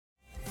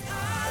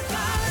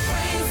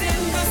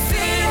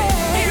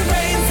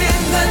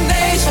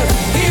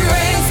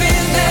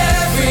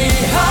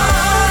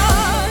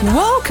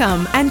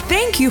Welcome and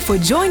thank you for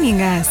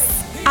joining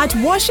us. At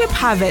Worship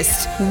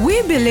Harvest,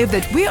 we believe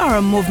that we are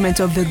a movement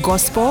of the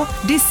gospel,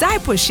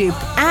 discipleship,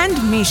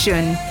 and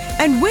mission.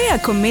 And we are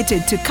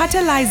committed to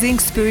catalyzing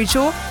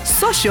spiritual,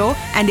 social,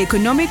 and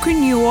economic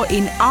renewal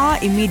in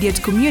our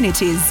immediate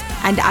communities,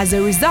 and as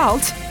a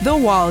result, the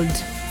world.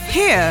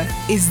 Here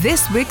is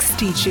this week's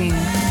teaching.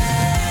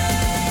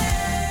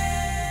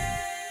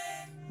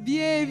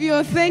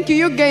 Behavior, thank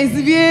you guys.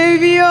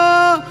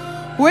 Behavior.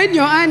 When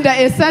you're under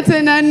a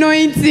certain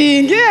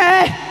anointing,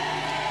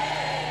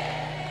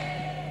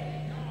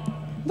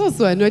 Those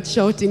who are not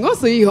shouting,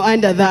 also you're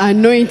under the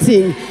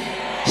anointing.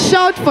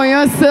 Shout for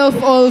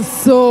yourself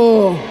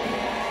also.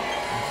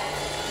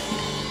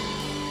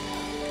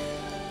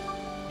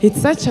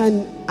 It's such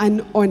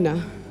an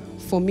honor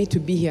for me to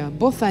be here.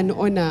 Both an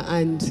honor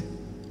and,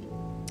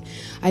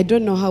 I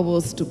don't know how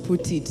else to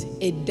put it,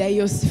 a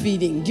Dios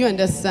feeling. Do you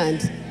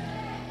understand?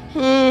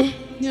 You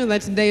know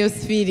that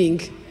Dios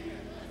feeling?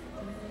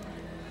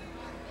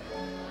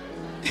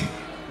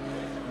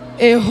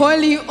 A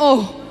holy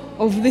awe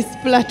of this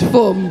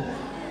platform.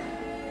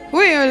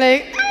 Where you're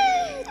like,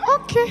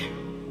 okay.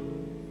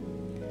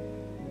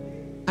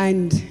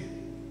 And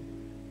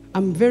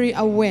I'm very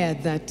aware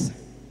that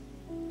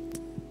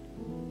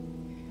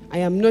I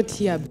am not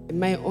here by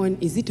my own,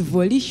 is it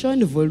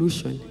volition?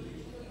 Volition,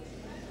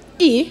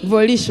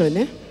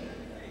 eh?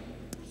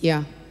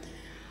 Yeah.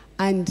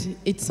 And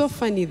it's so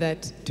funny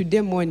that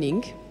today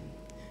morning,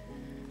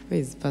 where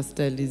is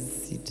Pastor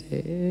Liz?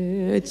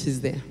 She's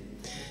there.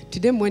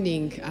 Today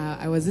morning,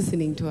 I was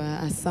listening to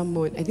a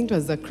sermon. I think it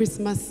was a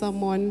Christmas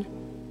sermon,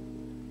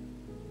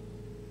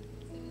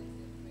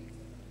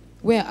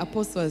 where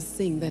Apostle was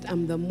saying that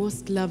I'm the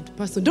most loved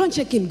person. Don't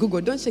check in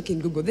Google.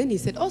 Then he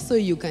said, also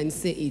you can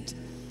say it.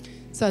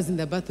 So I was in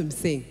the bathroom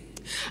saying,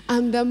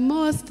 I'm the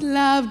most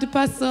loved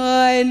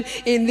person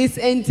in this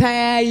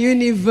entire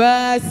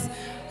universe.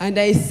 And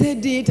I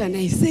said it,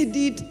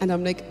 and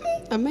I'm like,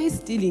 am I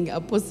stealing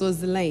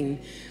Apostle's line?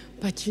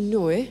 But you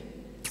know,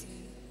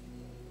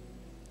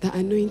 the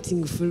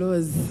anointing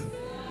flows.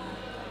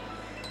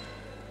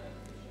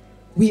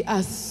 We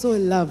are so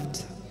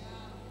loved.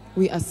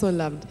 We are so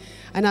loved.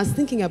 And I was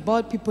thinking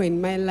about people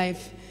in my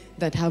life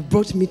that have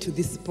brought me to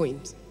this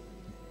point.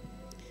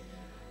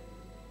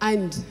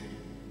 And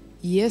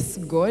yes,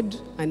 God,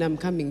 and I'm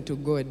coming to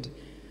God,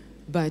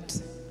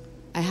 but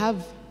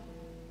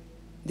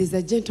there's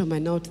a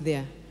gentleman out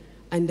there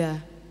and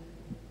a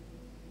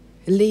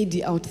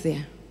lady out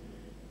there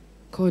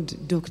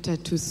called Dr.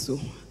 Tusu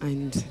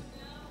and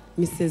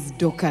Mrs.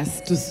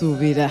 Dorcas Tusu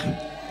Vida.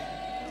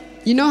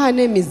 You know her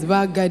name is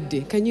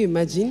Bagade. Can you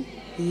imagine?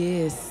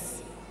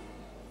 Yes.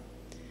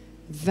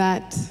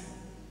 That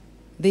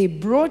they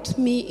brought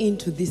me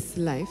into this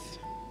life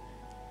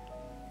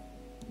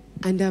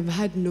and I've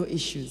had no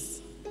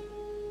issues.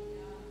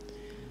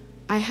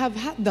 I have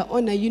had the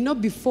honor,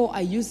 before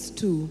I used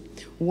to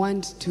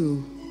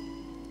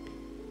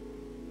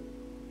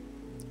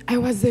I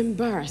was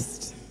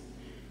embarrassed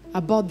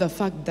about the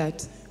fact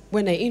that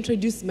when I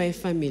introduced my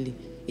family,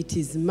 it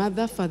is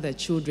mother, father,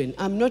 children.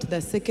 I'm not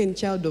the second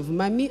child of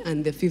mommy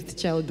and the fifth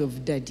child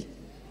of daddy.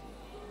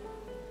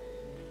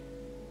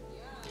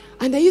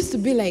 And I used to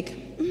be like,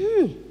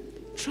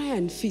 try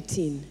and fit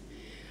in.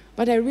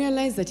 But I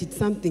realized that it's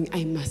something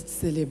I must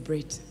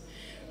celebrate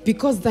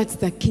because that's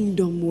the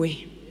kingdom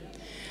way.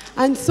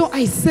 And so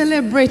I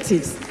celebrate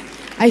it.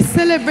 I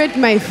celebrate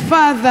my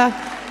father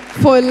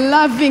for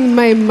loving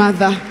my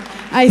mother.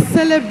 I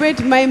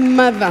celebrate my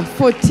mother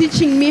for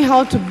teaching me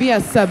how to be a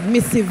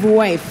submissive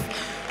wife,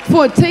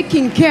 for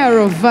taking care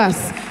of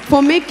us,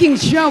 for making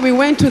sure we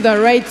went to the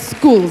right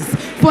schools,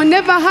 for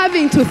never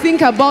having to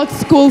think about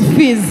school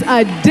fees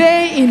a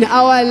day in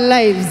our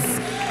lives,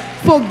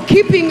 for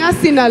keeping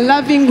us in a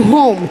loving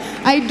home.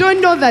 I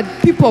don't know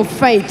that people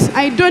fight.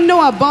 I don't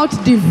know about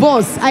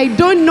divorce. I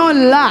don't know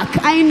lack.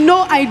 I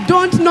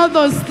don't know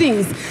those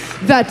things.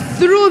 That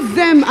through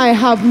them I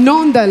have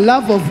known the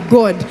love of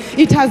God.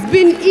 It has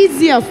been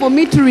easier for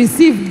me to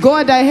receive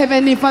God, our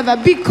Heavenly Father,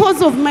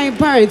 because of my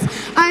parents.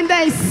 And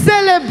I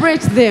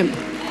celebrate them.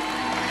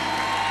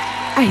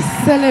 I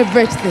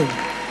celebrate them.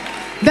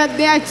 That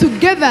they are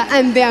together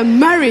and they are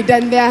married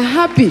and they are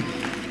happy.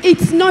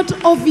 It's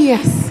not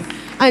obvious.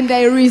 And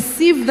I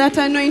receive that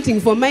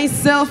anointing for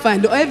myself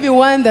and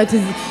everyone that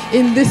is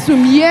in this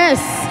room. Yes,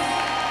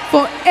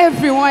 for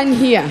everyone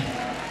here.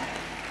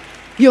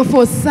 You're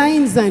for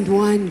signs and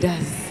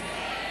wonders.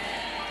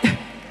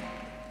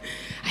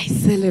 I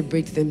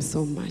celebrate them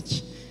so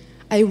much.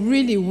 I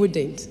really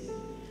wouldn't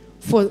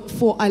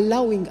for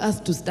allowing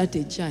us to start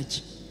a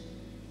church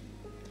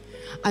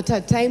at a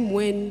time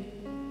when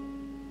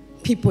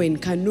people in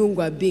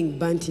Kanungu are being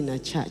burnt in a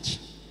church.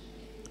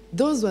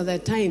 Those were the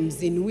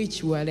times in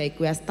which we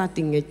are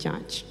starting a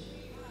church.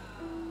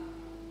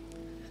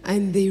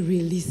 And they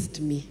released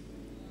me.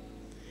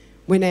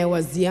 When I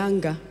was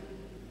younger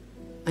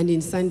and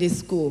in Sunday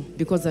school,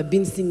 because I've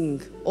been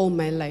singing all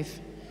my life,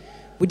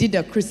 we did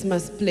a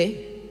Christmas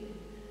play.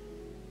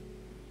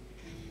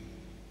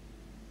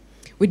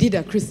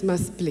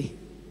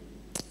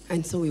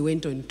 And so we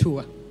went on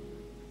tour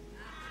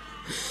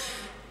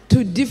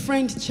to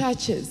different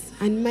churches.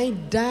 And my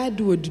dad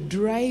would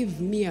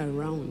drive me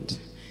around.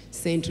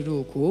 Saint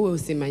Ruku,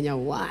 Semanya,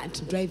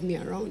 what? Drive me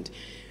around.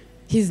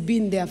 He's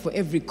been there for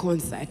every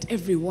concert,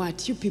 every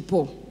what? You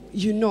people,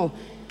 you know.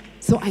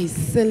 So I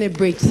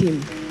celebrate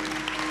him.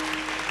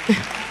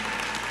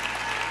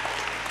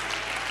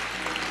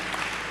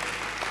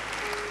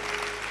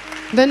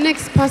 The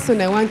next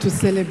person I want to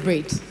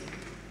celebrate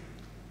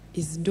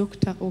is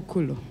Dr.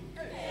 Okulo.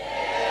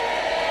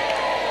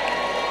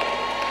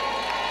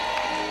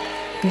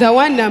 The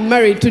one I'm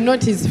married to,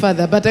 not his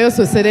father, but I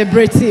also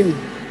celebrate him.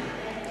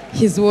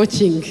 He's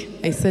watching.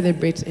 I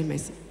celebrate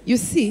MIC. You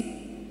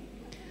see,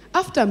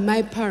 after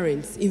my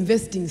parents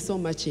investing so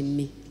much in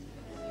me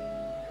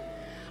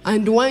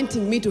and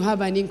wanting me to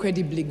have an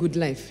incredibly good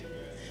life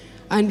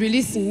and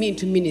releasing me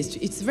into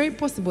ministry, it's very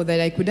possible that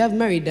I could have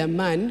married a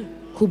man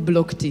who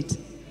blocked it.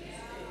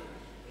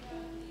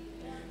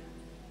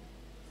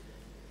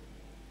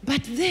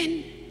 But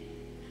then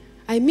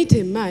I meet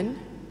a man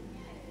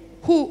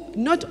who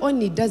not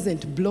only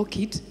doesn't block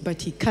it,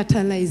 but he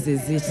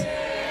catalyzes it.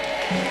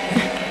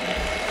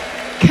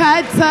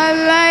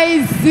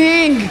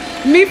 Catalyzing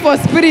me for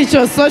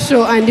spiritual,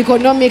 social, and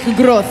economic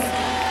growth.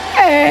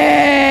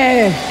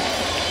 Hey.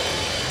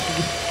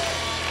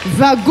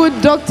 The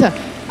good doctor.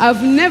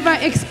 I've never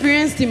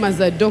experienced him as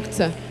a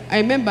doctor. I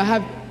remember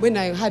when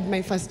I had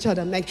my first child,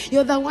 I'm like,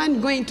 you're the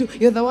one.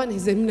 He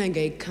said,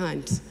 I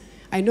can't.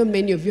 I know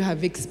many of you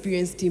have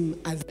experienced him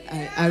as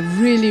a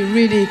really,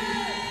 really,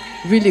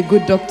 really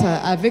good doctor.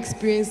 I've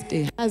experienced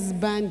a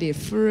husband, a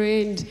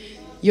friend.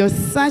 You're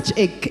such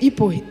a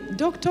people.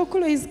 Dr.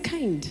 Okulo is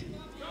kind.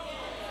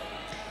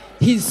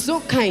 He's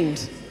so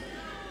kind.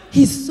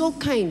 He's so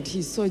kind.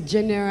 He's so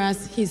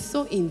generous. He's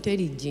so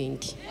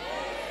intelligent.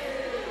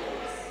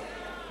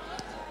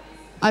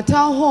 At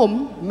our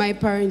home, my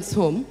parents'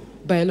 home,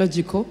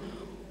 biological,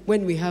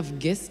 when we have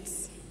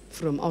guests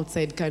from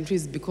outside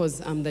countries,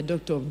 because I'm the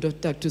doctor of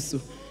Dr.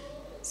 Tusu.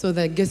 So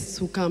the guests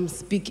who come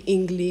speak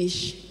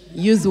English,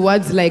 use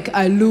words like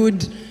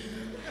allude.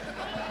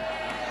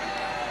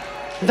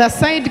 The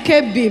side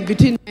KB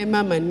between my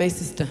mom and my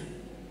sister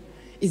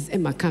is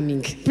Emma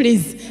coming.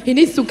 Please, he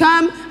needs to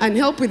come and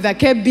help with the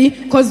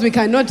KB because we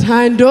cannot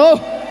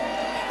handle.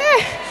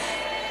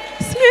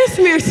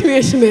 Smear.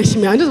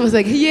 And I was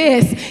like,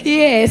 yes.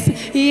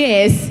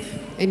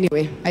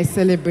 Anyway, I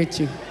celebrate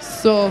you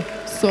so much.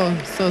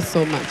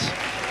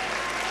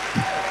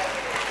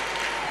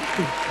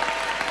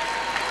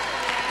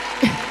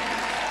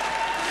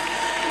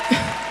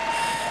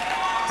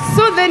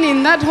 So then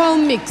in that whole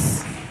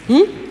mix,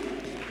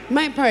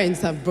 my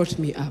parents have brought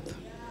me up,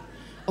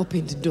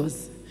 opened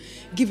doors,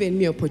 given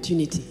me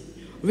opportunity,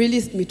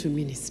 released me to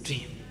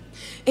ministry.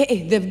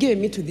 They've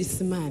given me to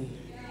this man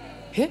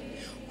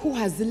who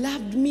has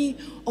loved me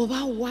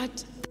over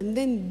what? And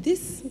then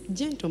this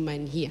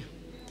gentleman here,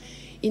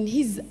 in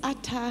his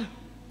utter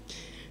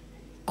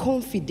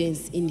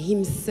confidence in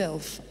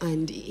himself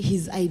and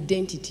his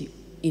identity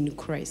in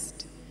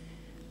Christ,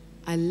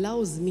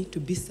 allows me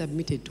to be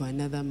submitted to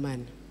another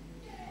man.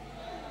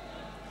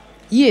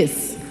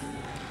 Yes.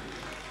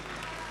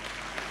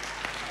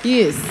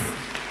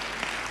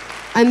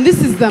 And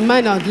this is the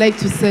man I would like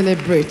to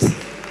celebrate.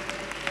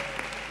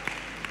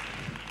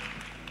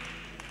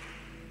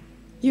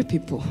 You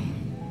people,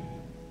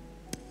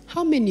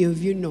 how many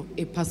of you know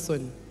a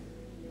person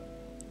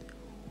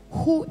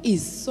who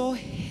is so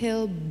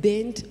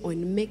hell-bent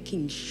on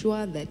making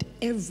sure that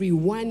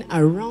everyone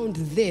around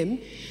them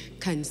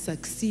can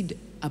succeed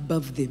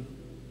above them?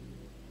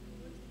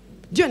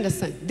 Do you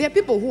understand? There are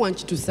people who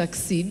want you to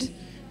succeed,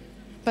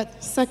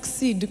 but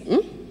succeed.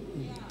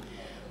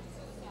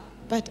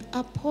 But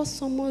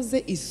Apostle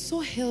Mose is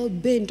so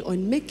hell-bent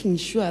on making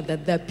sure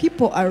that the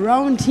people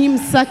around him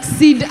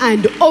succeed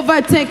and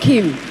overtake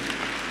him.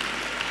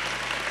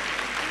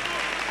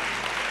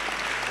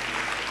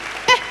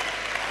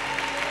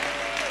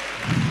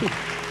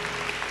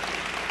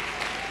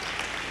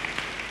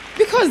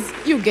 Because,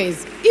 you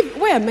guys,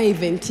 where am I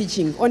even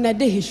teaching? On a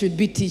day he should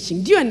be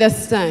teaching. Do you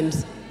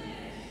understand?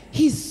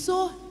 He's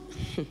so,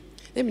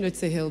 let me not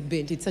say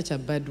hell-bent, it's such a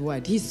bad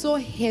word. He's so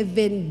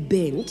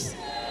heaven-bent.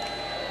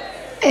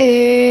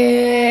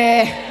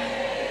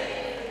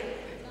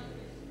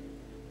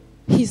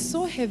 He's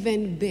so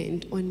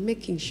heaven-bent on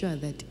making sure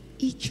that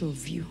each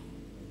of you,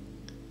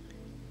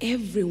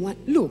 everyone,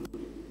 look,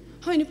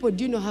 how many people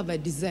do you know have a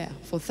desire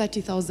for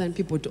 30,000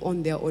 people to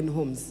own their own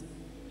homes?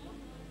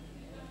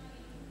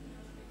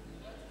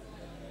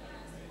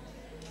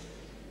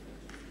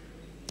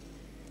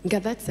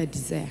 God, that's a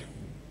desire.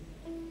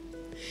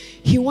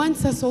 He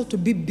wants us all to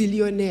be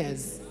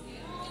billionaires.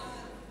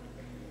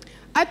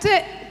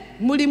 Ate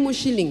mulimu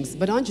shillings,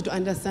 but I want you to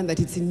understand that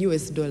it's in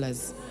US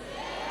dollars.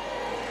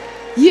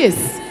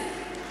 Yes.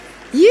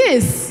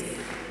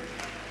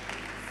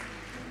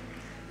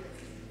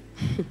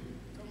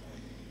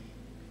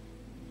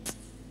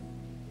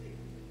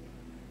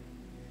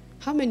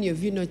 How many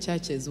of you know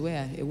churches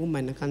where a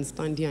woman can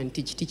stand here and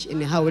teach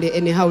anyhow?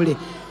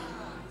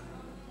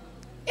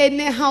 Do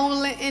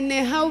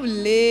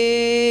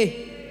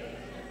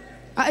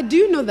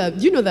you know that?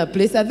 Do you know that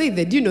place? Are they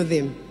there? Do you know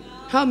them?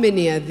 How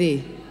many are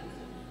they?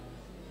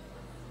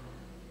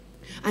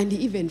 And he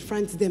even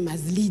fronts them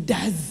as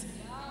leaders.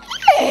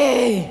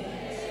 Hey!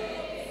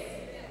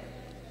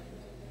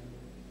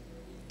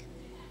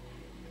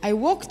 I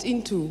walked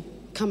into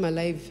Come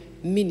Alive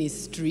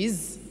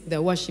Ministries,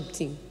 the worship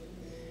team,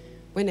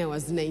 when I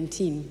was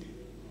 19.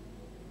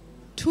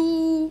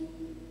 Two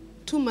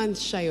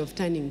months shy of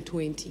turning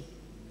 20.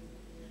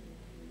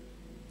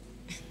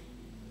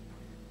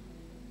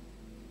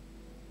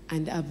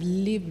 And I've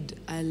lived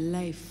a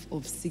life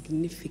of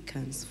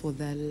significance for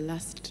the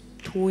last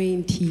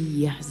 20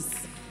 years.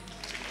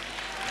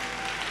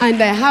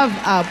 And I have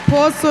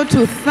Apostle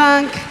to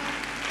thank.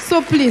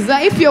 So please,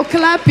 if you're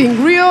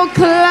clapping, real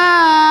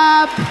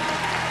clap.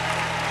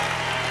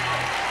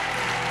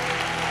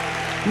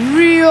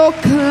 Real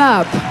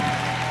clap.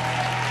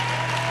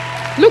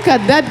 Look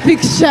at that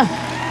picture.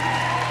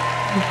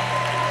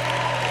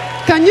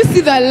 Can you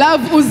see the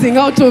love oozing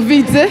out of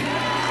it?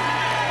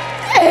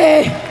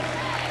 Hey.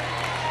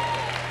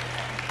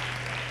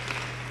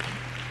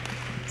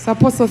 So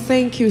Apostle,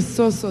 thank you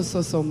so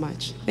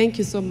much. Thank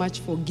you so much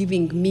for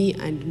giving me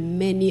and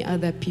many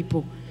other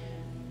people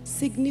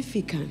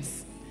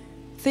significance.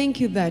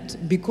 Thank you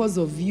that because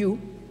of you,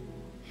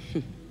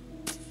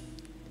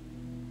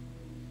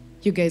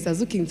 you guys, I was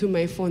looking through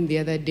my phone the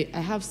other day. I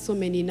have so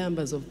many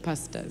numbers of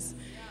pastors.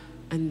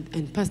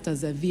 And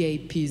pastors are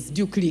VIPs.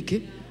 Do you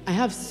click? I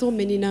have so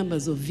many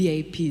numbers of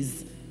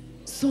VIPs.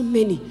 So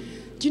many.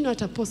 Do you know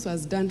what Apostle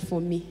has done for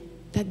me?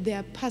 That there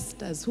are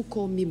pastors who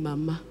call me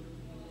Mama.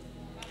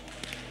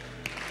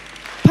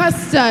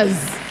 Pastors.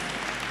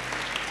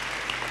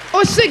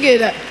 Oh,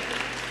 Shigeda.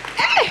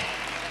 Hey!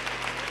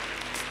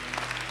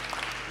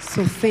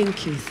 So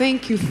thank you.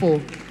 Thank you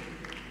for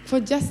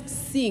just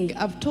seeing.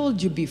 I've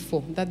told you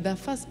before that the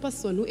first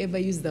person who ever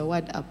used the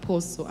word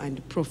apostle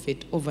and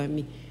prophet over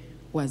me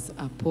was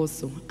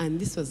Apostle. And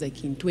this was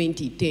like in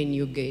 2010,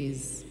 you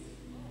guys.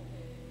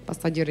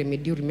 Pastor Jeremy,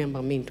 do you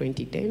remember me in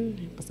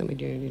 2010? Pastor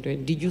Jeremy,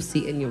 did you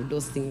see any of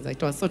those things? It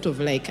was sort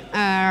of like,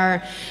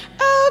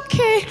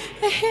 okay,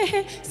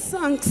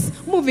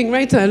 songs, moving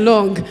right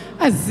along.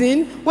 As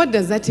in, what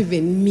does that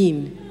even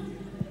mean?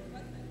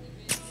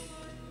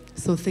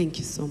 So thank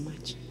you so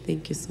much.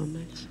 Thank you so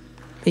much.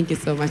 Thank you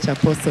so much,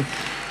 Apostle.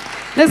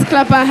 Let's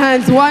clap our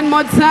hands one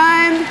more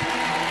time.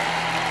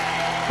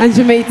 And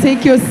you may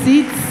take your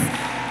seats.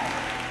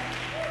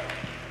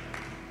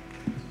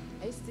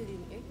 Are you still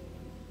in A?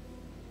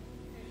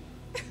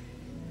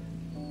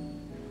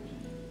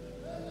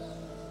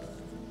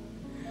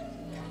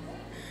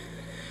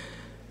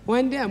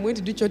 One day I'm going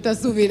to do Chota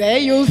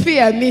Suvira. You'll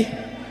fear me.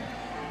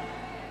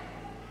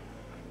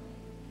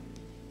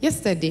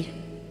 Yesterday,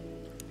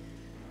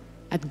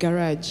 at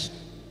Garage,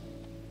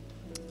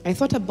 I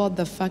thought about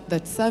the fact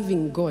that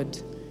serving God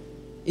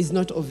is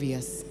not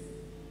obvious.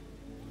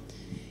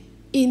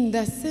 In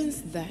the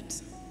sense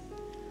that,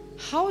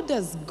 how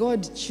does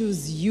God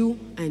choose you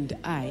and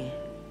I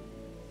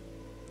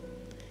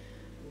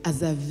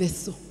as a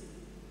vessel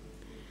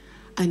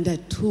and a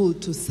tool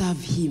to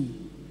serve Him?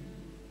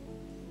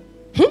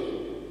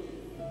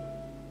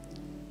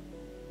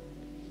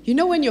 You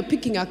know when you're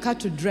picking a car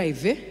to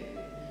drive,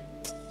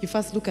 you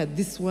first look at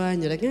this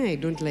one, you're like, I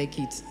don't like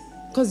it.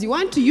 Because you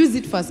want to use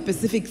it for a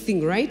specific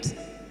thing, right?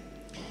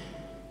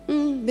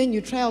 Then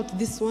you try out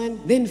this one.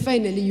 Then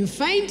finally you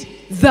find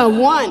the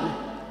one.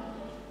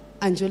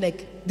 And you're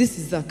like, this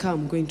is the car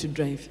I'm going to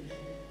drive.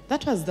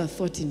 That was the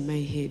thought in my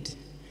head.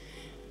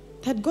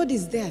 That God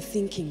is there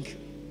thinking,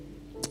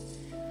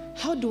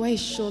 how do I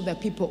show the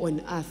people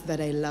on earth that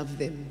I love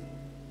them?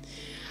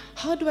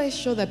 How do I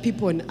show the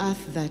people on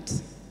earth that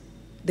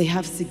they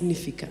have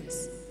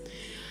significance?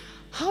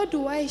 How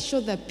do I show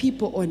the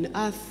people on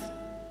earth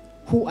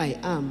who I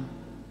am?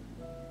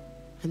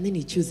 And then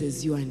He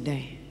chooses you and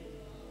I.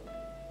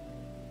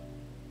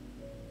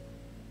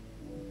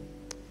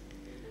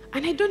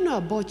 And I don't know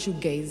about you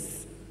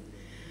guys,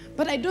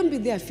 but I don't be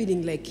there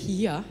feeling like,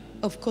 yeah,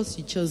 of course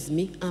you chose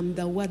me. I'm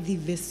the worthy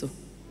vessel.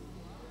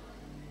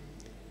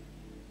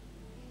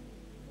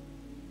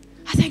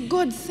 I was like,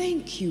 God,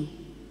 thank you.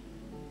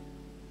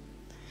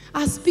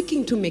 I was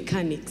speaking to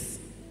mechanics.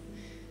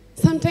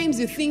 Sometimes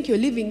you think you're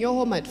leaving your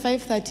home at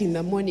 5:30 in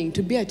the morning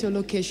to be at your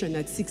location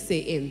at 6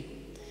 a.m.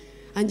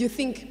 And you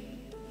think,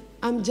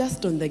 I'm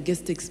just on the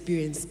guest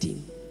experience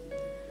team.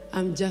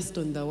 I'm just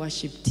on the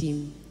worship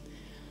team.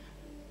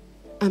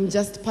 I'm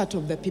just part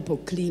of the people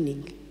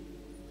cleaning.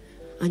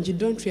 And you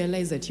don't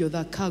realize that you're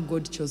the car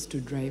God chose to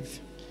drive.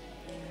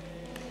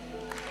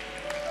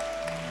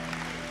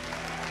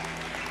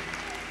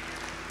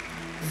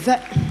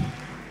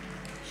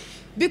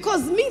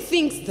 Because me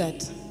thinks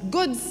that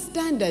God's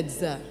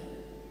standards are,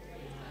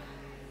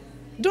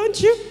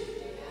 don't you?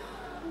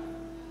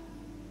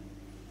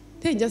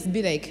 They just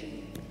be like,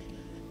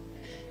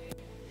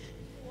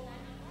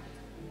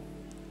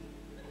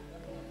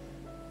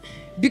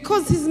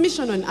 because His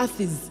mission on earth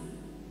is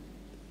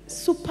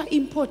super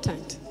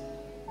important.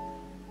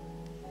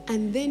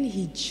 And then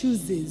he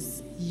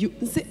chooses you.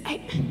 Say,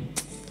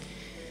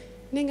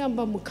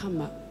 Nengamba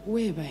Mukama,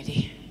 wherever.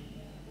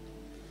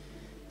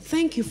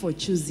 Thank you for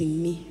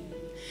choosing me.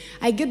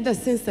 I get the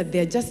sense that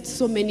there are just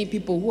so many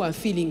people who are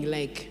feeling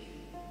like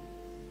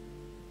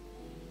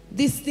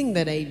this thing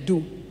that I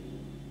do,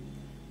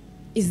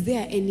 is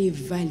there any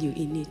value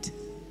in it?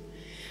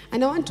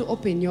 And I want to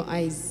open your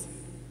eyes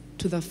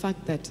to the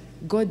fact that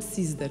God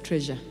sees the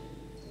treasure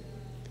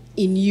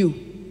in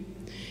you.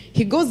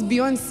 He goes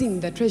beyond seeing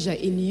the treasure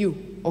in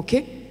you,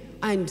 okay?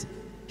 And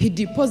he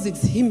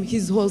deposits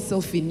his whole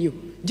self in you.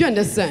 Do you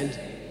understand?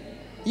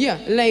 Yeah,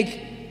 like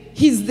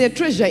he's the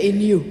treasure in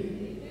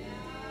you.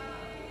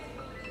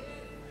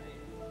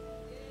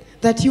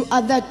 That you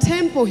are the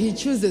temple he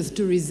chooses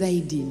to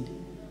reside in.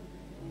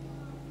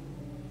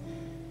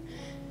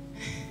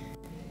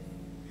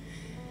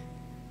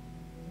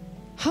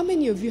 How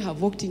many of you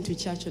have walked into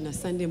church on a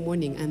Sunday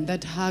morning and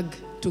that hug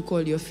took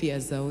all your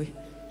fears away?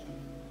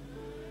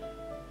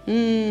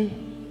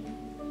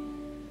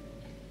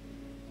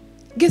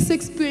 Guest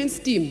experience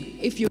team,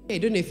 I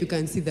don't know if you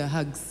can see the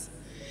hugs.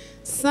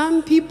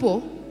 Some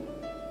people,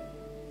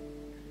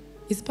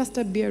 is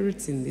Pastor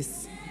Biarritz in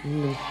this?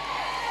 No.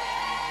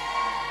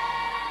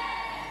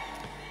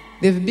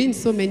 There have been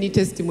so many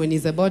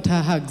testimonies about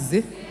her hugs.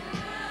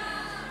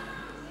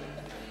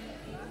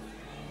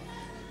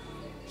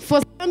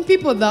 For some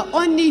people, the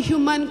only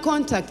human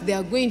contact they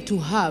are going to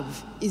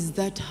have is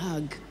that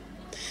hug.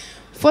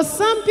 For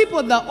some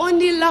people, the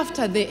only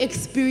laughter they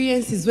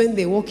experience is when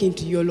they walk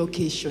into your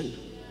location.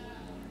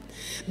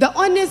 The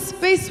only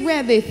space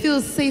where they feel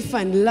safe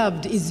and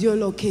loved is your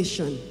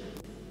location.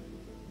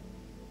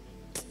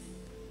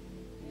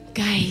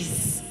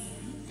 Guys,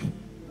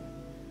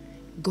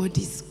 God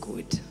is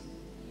good.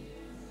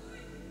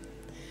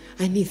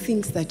 And he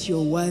thinks that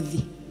you're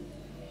worthy.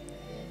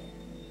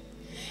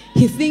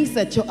 He thinks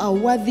that you're a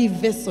worthy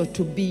vessel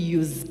to be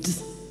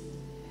used.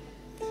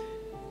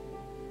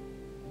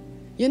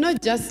 You're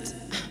not just,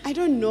 I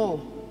don't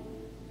know.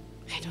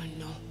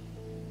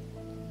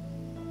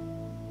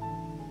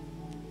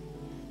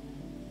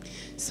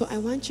 So I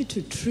want you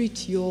to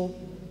treat your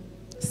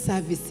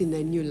service in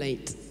a new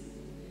light.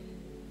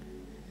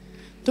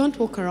 Don't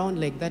walk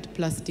around like that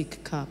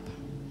plastic cup.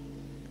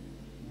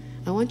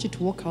 I want you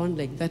to walk around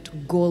like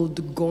that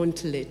gold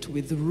gauntlet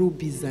with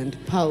rubies and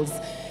pearls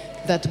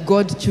that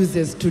God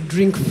chooses to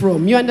drink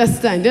from. You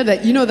understand?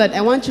 You know that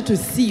I want you to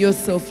see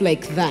yourself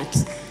like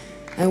that.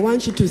 I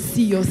want you to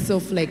see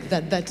yourself like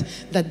that.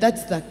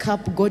 That's the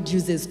cup God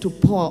uses to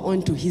pour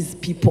onto his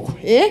people.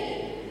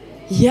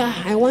 Yeah,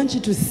 I want you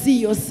to see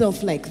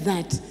yourself like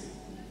that.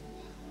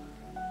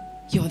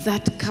 You're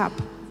that cup.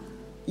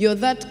 You're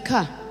that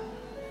car.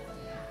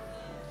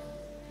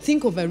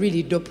 Think of a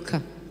really dope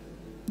car.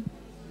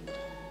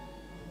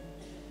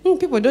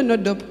 People don't know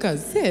dope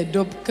cars. Say a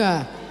dope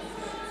car.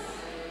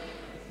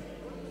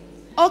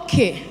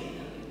 Okay.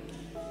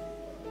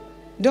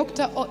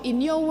 Doctor,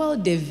 in your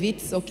world, the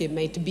Vitz,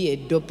 might be a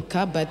dope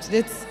car, but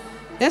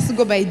let's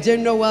go by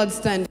general world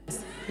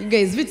standards. You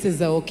guys,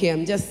 Vitzes are okay.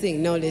 I'm just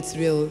saying now let's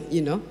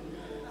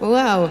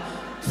Wow.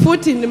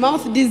 Foot in the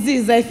mouth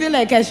disease. I feel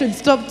like I should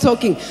stop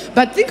talking.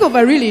 But think of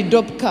a really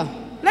dope car.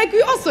 Like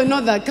we also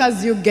know the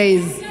cars, you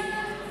guys.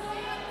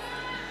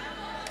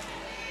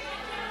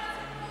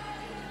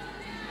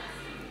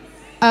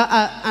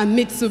 A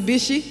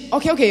Mitsubishi.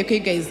 Okay,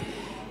 guys.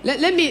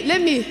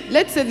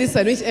 Let's say this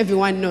one, which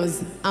everyone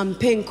knows.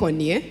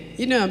 Ampenkoni, eh?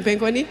 You know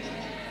Ampenkoni?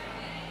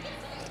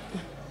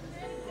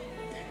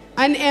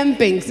 An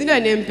M-Penks. You know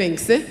an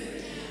M-Penks, eh?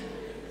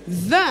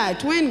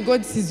 That, when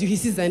God sees you, he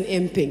sees an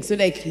M-Penks. So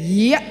like,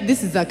 yeah,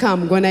 this is the car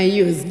I'm going to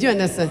use. Do you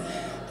understand?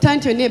 Turn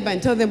to your neighbor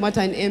and tell them what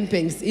an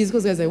M-Penks is.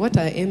 Because guys are like, what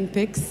are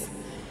M-Penks?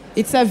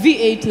 It's a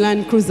V8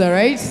 Land Cruiser,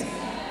 right?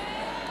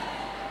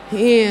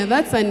 Yeah,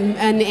 that's an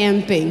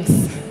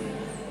M-Penks.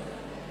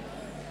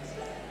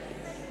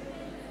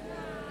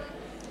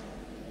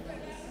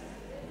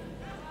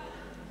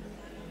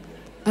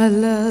 I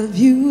love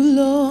you,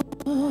 Lord,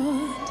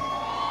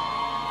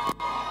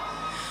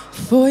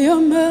 for your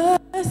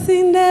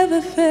mercy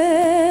never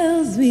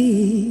fails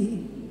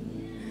me.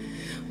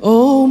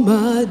 All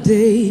my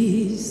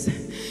days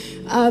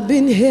I've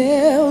been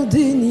held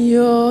in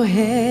your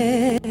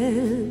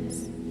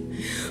hands.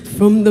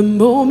 From the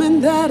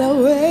moment that I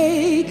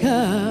wake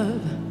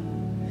up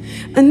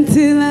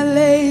until I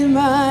lay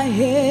my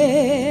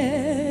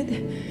head,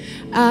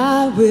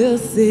 I will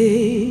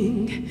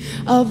sing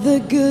of the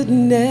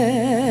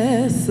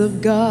goodness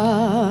of God.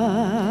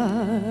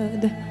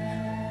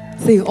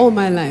 Sing, all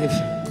my life.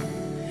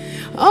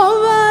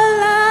 All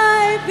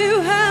my life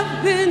you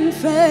have been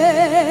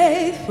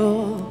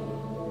faithful.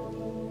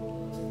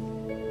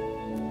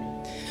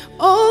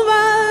 All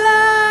my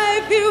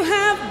life you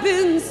have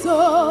been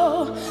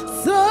so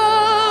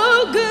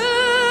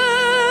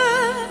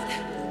good.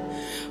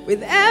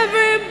 With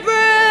every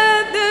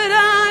breath that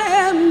I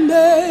am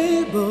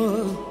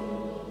able,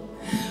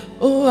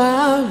 oh,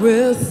 I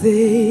will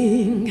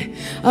sing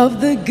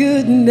of the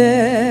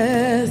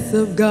goodness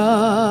of God.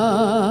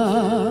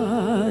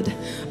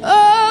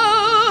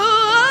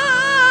 Oh,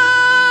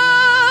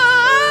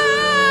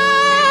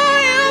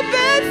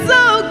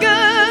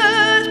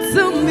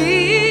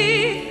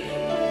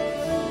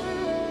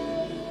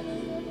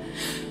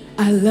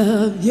 I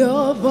love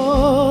your voice.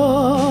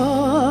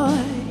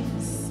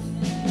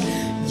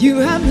 You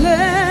have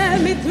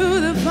led me through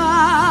the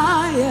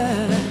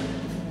fire,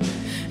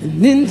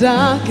 and in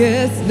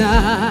darkest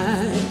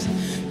night,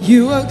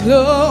 you are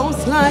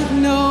close like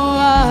no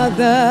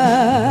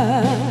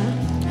other.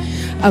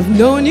 I've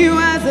known you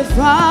as a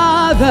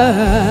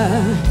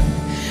father,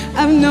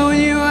 I've known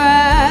you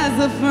as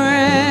a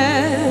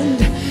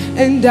friend,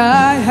 and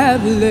I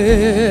have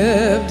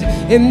lived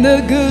in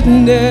the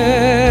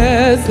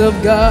goodness of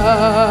God.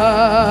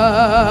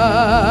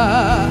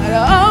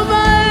 All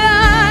my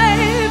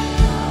life,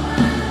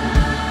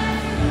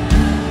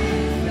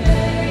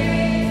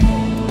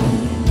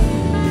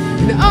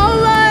 and all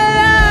my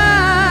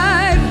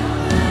life,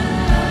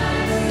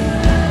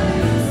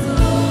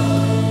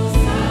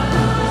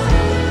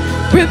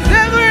 with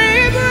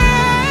every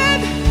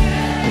breath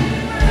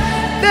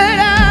that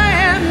I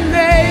am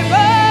able,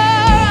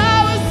 I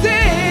will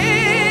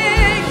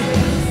sing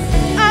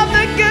of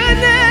the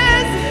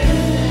goodness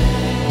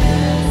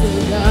of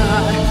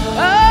God. All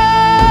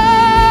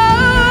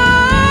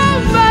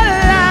my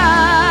life,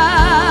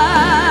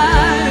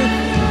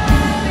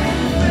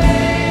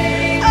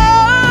 all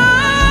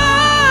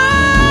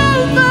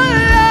my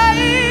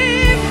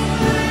life,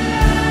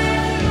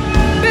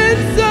 been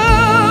so,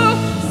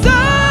 so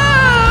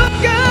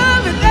good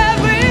with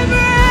every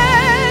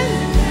breath.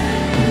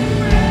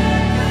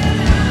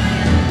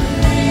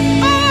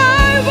 I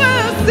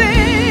will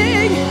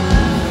sing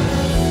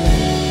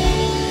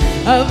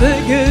of the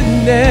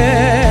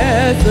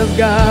goodness of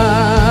God.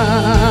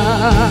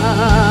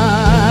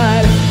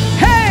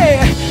 Hey,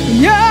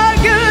 your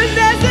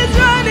goodness is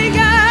running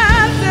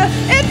after,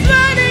 it's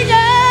running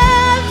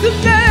after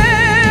me.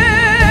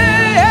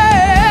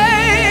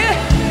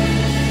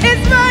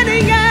 It's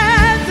running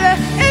after,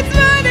 it's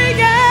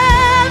running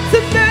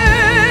after me.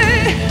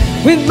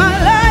 With my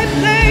life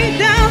laid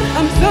down,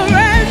 I'm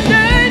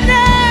surrendered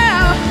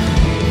now.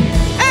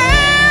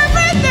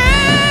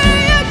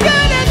 Everything, your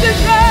goodness is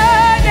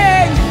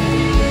running.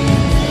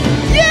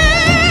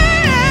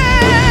 Yeah,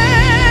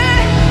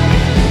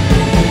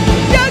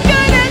 your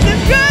goodness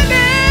is running.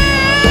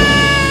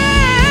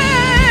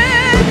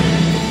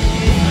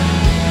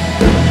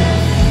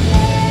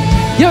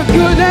 Your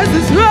goodness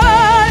is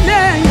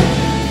running.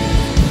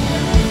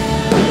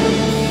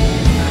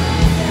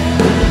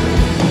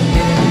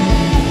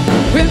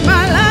 With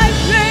my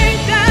life laid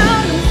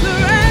down and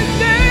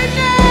surrendered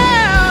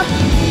now.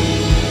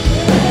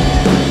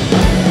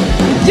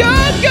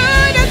 Your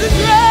goodness is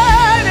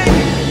running.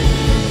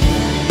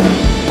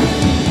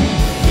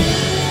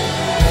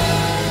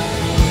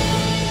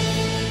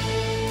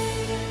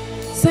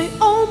 Say,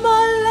 all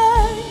my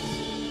life,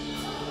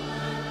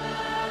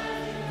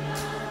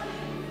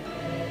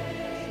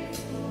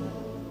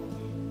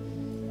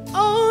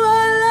 all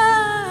my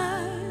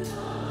life,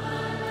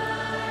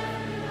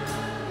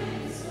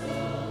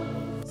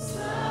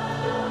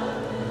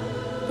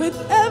 with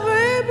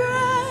every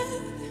breath,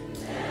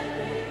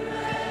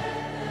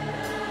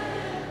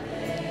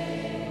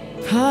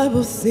 I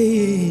will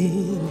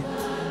sing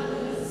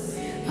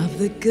of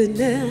the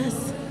goodness.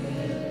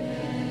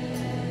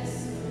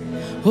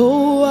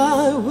 Oh,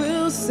 I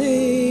will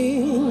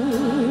sing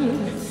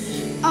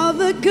of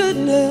the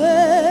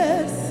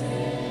goodness.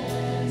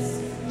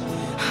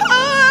 Oh, I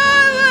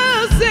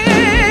will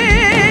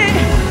sing,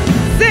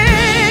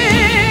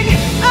 sing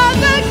of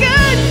the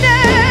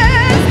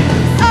goodness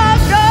of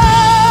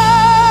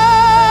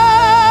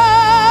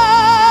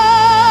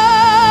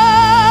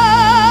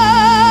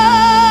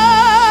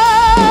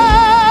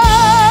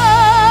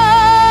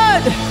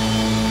God.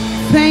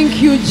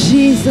 Thank you,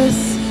 Jesus.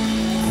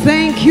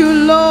 Thank you,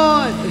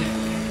 Lord.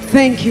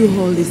 Thank you,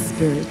 Holy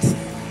Spirit.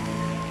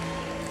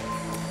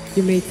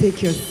 You may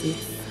take your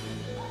seats.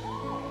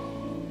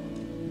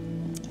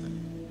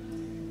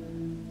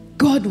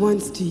 God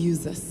wants to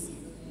use us.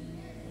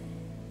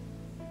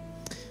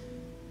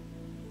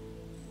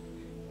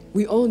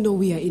 We all know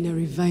we are in a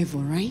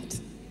revival, right?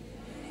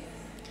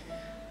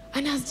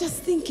 And I was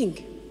just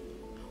thinking,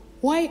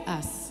 why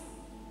us?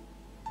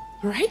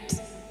 Right?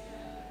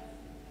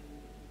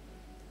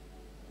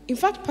 In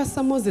fact,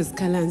 Pastor Moses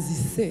Kalanzi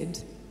said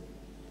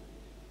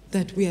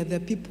that we are the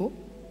people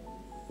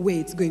where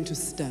it's going to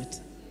start.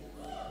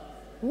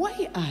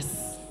 Why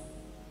us?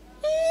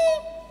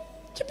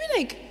 To be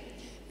like,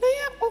 no,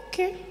 yeah,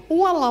 okay,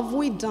 what have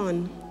we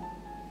done?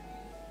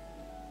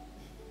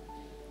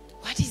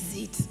 What is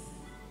it?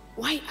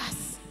 Why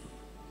us?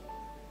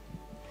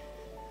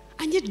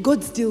 And yet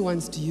God still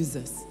wants to use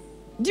us.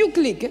 Do you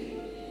click?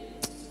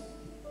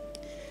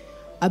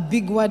 A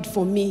big word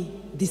for me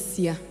this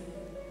year.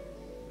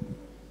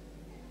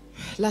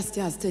 Last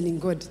year I was telling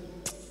God,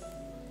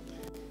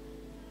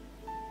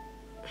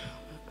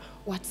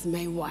 what's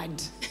my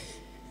word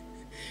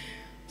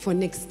for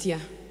next year?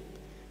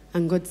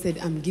 And God said,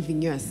 I'm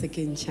giving you a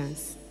second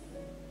chance.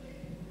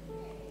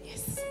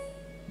 Yes.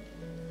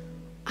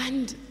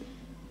 And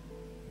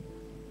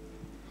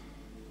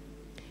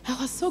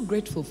I was so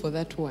grateful for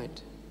that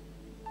word.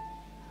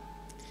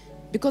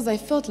 Because I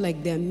felt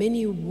like there are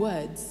many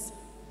words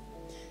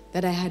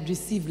that I had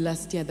received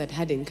last year that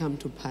hadn't come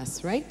to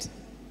pass, right?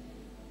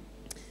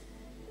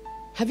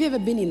 Have you ever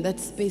been in that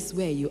space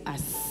where you are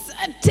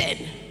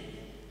certain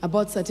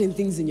about certain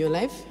things in your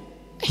life?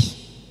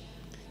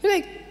 You're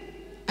like,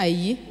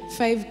 aye,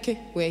 5K,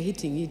 we're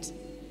hitting it.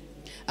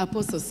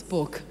 Apostle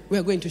spoke,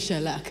 we're going to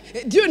Shalak.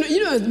 Do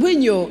you know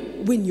when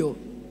you're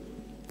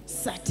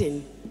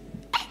certain?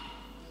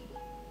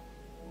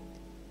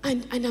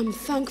 And I'm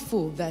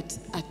thankful that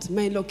at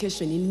my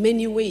location, in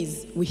many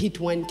ways, we hit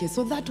 1K.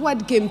 So that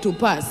word came to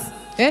pass.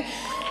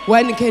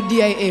 1K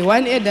DIA,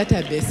 1A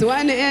database,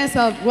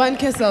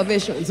 1K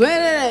salvations,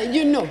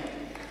 you know.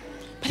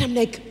 But I'm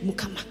like,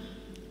 Mukama,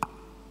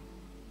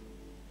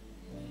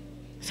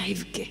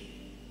 5K.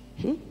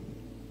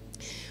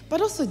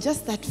 But also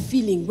just that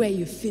feeling where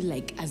you feel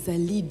like as a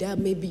leader,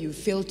 maybe you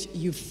failed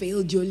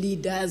your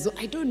leaders, or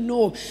I don't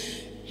know,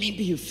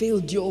 maybe you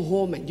failed your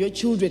home and your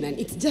children, and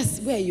it's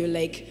just where you're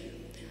like,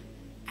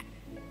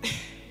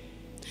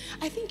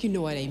 I think you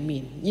know what I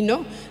mean, you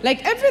know?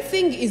 Like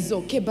everything is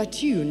okay,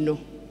 but you know.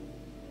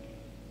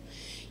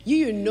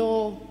 You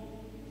know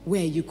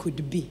where you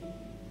could be.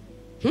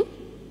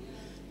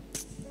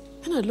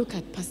 And I'd look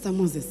at Pastor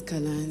Moses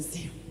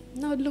Kalanzi.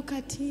 And I'd look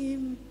at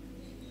him.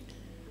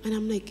 And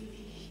I'm like,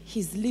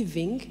 he's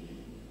living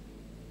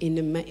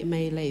in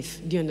my life.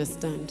 Do you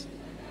understand?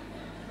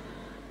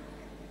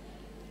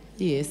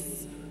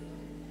 Yes.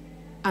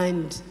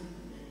 And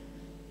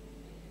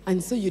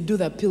so you do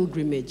the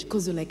pilgrimage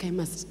because you're like, I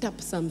must tap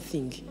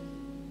something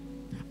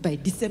by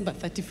December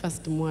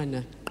 31st,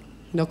 mwana.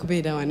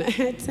 Nakubeda wana.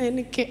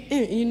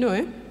 10K, you know,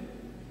 eh?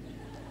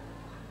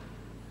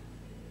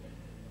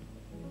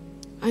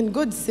 And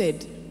God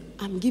said,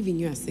 I'm giving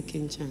you a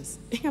second chance.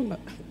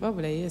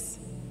 Babula, yes.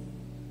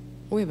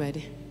 Where by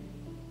the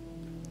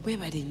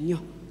nyo?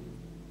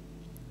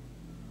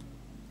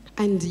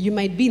 And you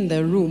might be in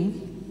the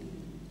room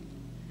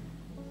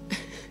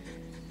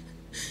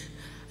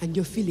and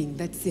you're feeling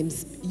that same,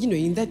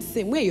 in that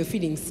same way you're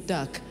feeling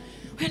stuck.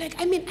 We're like,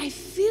 I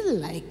feel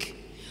like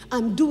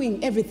I'm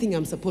doing everything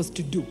I'm supposed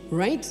to do,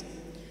 right?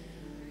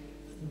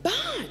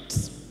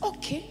 But,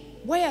 okay,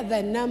 why are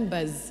the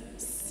numbers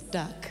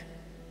stuck?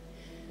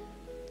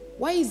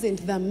 Why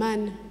isn't the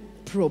man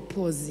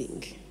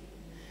proposing?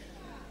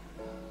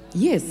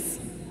 Yes.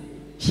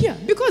 Yeah,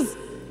 because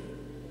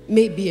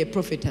maybe a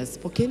prophet has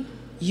spoken,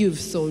 you've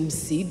sown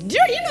seed. Do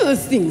you know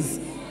those things?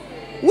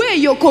 Where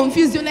you're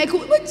confused, you're like,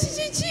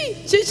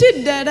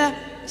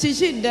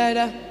 chichi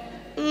dada.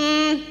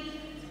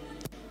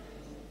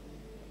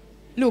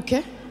 Look,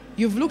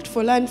 you've looked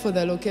for land for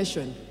the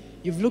location.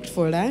 You've looked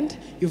for land,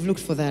 you've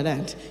looked for the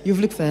land. You've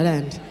looked for the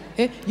land.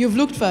 You've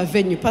looked for a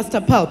venue.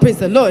 Pastor Paul, praise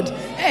the Lord.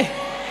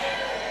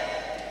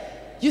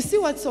 You see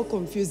what's so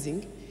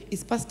confusing?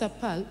 Is Pastor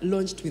Paul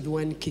launched with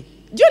 1K.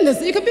 Do you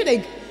understand? You can be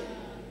like,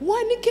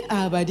 1K,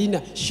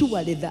 Abadina,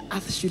 surely the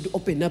earth should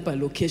open up a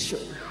location.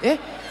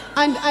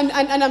 And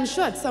I'm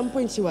sure at some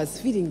point she was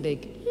feeling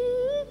like,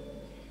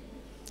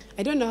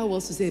 I don't know how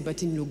else to say it,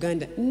 but in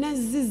Uganda,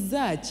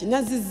 Naziza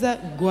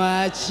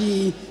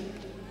gwachi.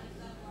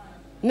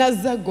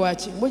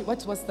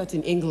 What's that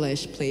in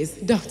English, please?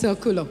 Dr.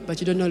 Kulo, but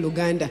you don't know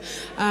Luganda.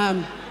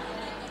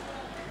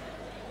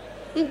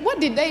 What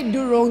did I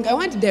do wrong? I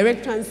want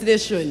direct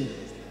translation.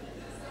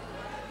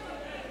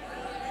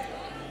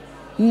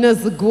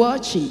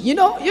 Nazgwachi. You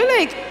know, you're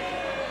like...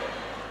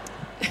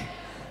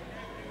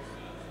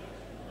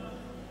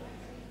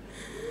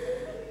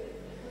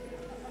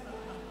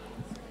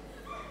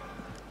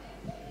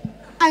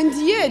 And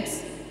yet,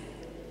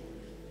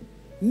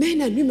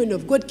 men and women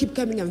of God keep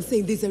coming and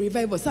saying, there's a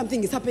revival,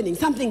 something is happening,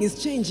 something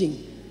is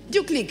changing. Do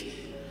you click?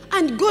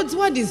 And God's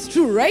word is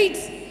true, right?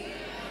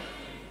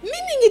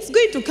 Meaning it's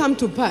going to come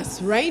to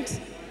pass,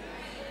 right?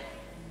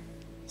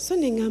 So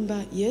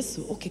nengamba, yes,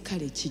 okay,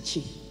 kale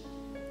chichi.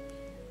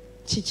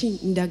 Chichi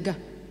ndaga.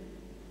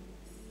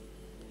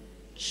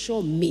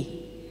 Show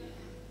me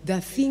the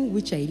thing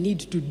which I need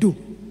to do.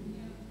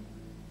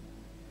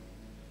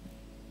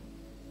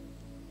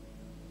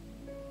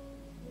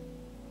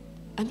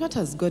 And what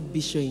has God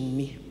been showing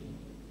me?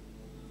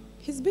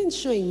 He's been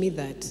showing me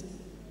that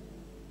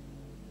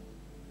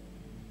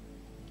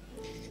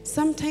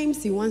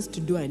sometimes he wants to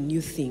do a new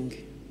thing.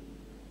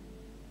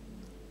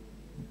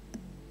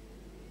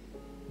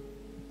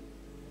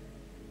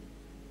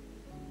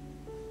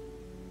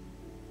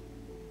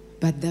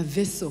 But the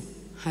vessel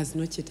has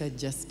not yet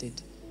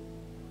adjusted.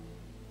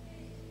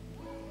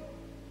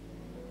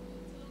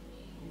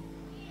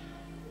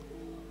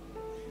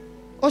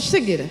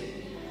 Oshegera.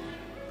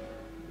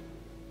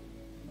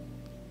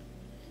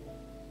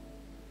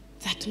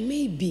 That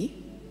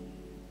maybe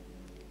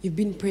you've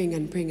been praying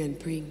and praying and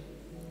praying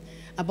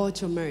about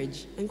your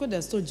marriage, and God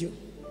has told you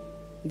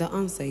the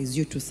answer is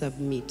you to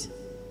submit.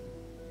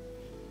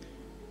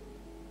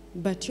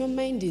 But your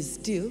mind is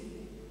still,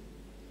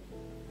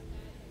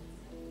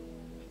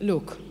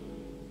 look,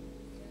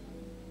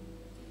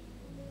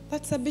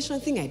 that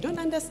submission thing, I don't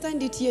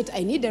understand it yet.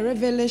 I need a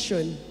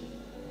revelation.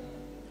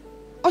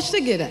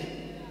 Oshegera.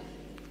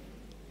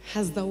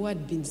 Has the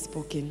word been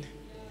spoken?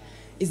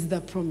 Is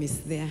the promise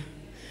there?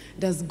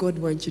 Does God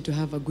want you to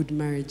have a good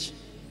marriage?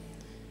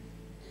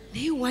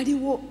 Hey, what do you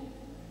want?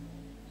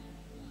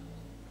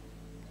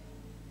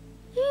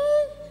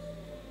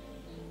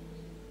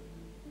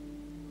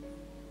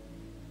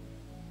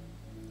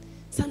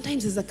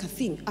 Sometimes it's like a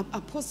thing.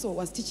 Apostle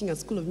was teaching at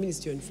School of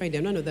Ministry on Friday,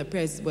 and one of the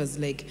prayers was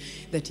like,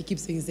 that he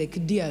keeps saying, is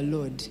like, dear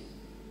Lord,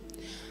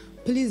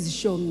 please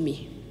show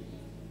me.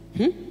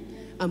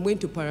 I'm going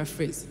to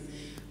paraphrase.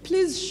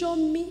 Please show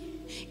me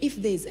if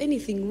there's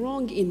anything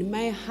wrong in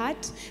my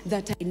heart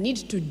that I need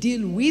to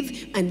deal with,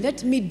 and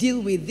let me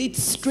deal with it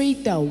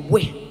straight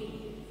away.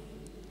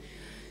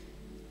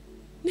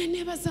 Why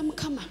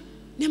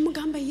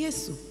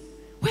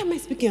am I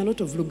speaking a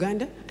lot of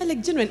Luganda? I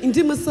like general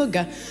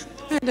Indimusoga.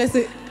 And I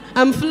say,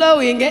 I'm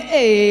flowing.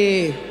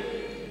 Hey.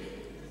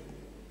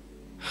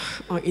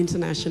 Our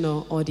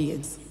international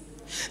audience.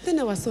 Then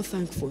I was so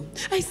thankful.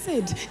 I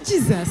said,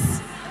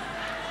 Jesus,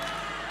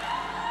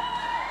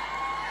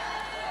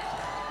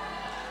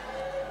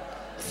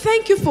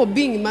 thank you for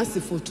being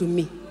merciful to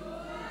me.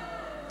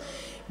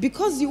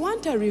 Because you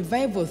want a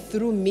revival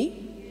through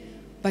me,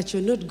 but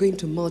you're not going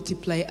to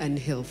multiply and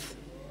health.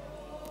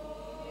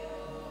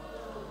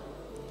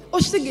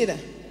 Oshigeda.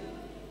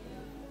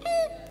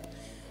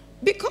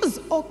 Because,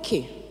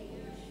 okay,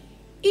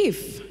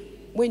 if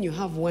when you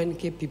have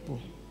 1K people,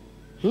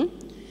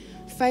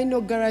 final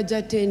garage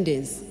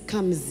attendance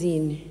comes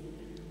in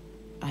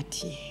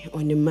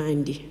on a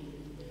Monday.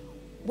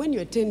 When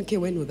you're 10K,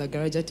 when will the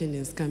garage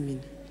attendance come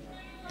in?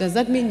 Does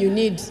that mean you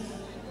need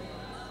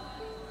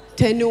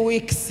 10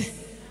 weeks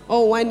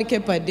or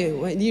 1K per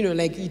day? You know,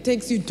 like it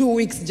takes you 2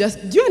 weeks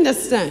just, do you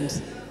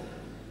understand?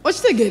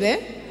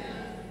 Oshigeda.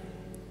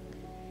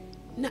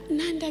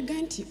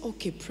 Nandaganti,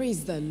 okay,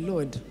 praise the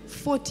Lord.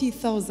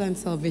 40,000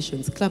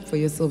 salvations. Clap for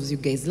yourselves, you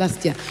guys.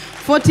 Last year,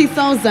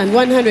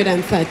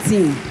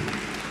 40,113.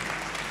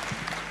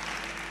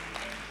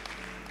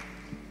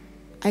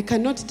 I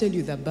cannot tell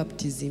you the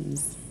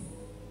baptisms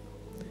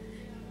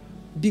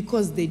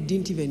because they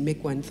didn't even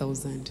make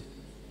 1,000.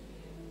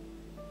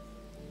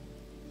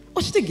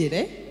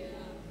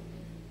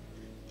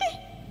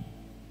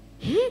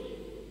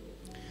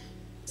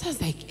 So I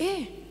was like,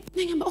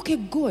 okay,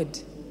 God.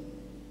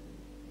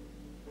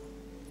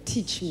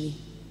 Teach me.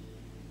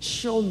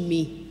 Show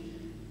me.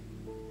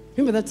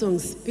 Remember that song,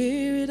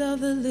 Spirit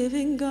of the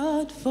living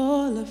God,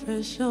 fall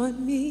afresh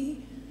on me.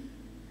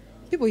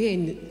 People here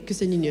in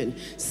Christian Union,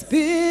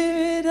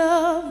 Spirit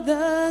of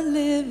the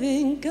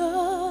living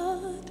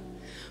God,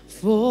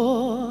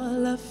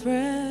 fall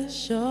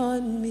afresh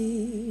on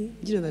me.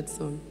 Do you know that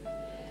song?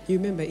 You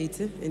remember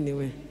it,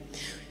 Anyway.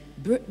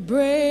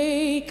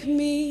 Break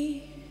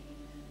me.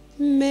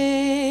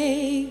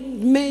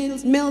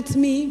 Melt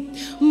me,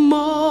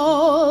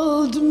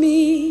 mold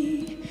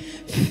me,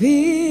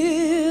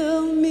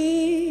 fill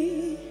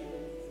me,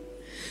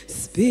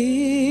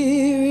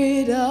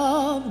 Spirit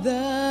of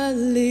the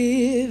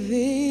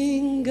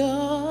living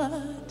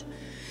God,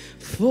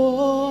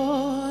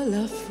 fall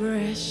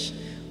afresh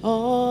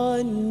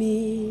on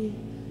me.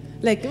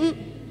 Like,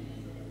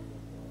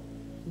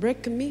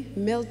 break me,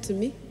 melt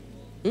me,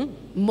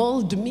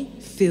 mold me,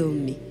 fill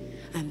me,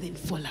 and then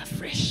fall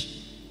afresh.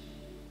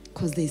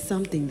 Because there's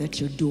something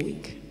that you're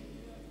doing.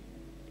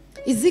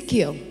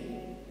 Ezekiel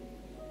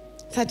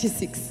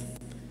 36,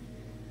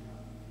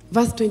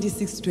 verse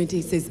 26 to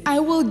 28 says, I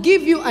will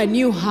give you a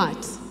new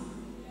heart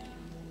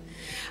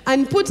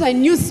and put a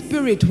new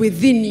spirit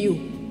within you.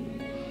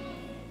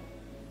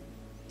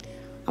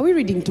 Are we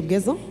reading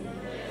together?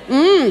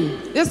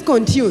 Let's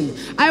continue.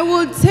 I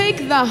will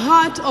take the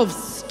heart of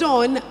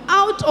stone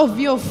out of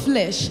your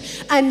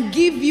flesh and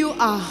give you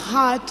a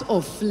heart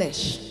of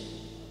flesh.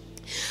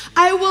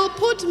 I will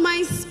put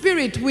my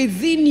spirit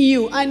within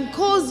you and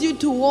cause you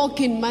to walk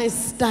in my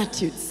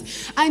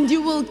statutes, and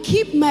you will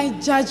keep my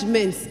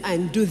judgments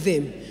and do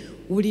them.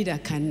 Read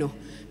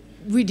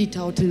it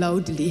out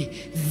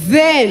loudly.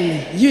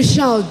 Then you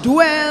shall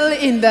dwell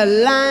in the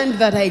land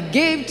that I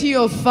gave to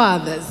your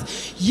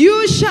fathers.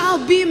 You shall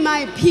be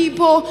my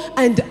people,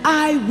 and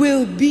I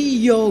will be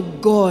your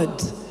God.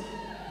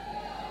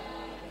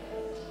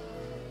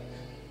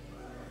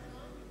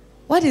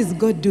 What is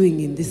God doing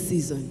in this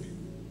season?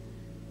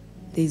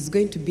 There's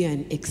going to be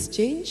an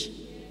exchange.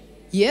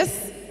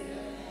 Yes?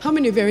 How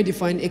many of you are ready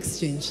for an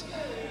exchange?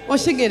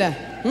 Oshigeda.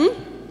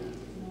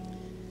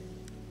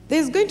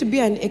 There's going to be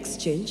an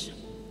exchange.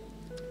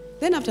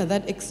 Then after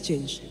that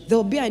exchange,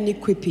 there'll be an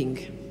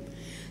equipping.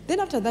 Then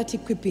after that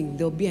equipping,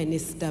 there'll be an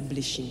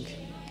establishing.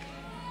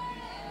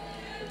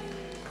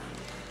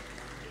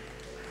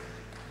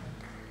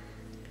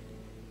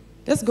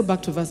 Let's go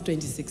back to verse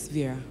 26,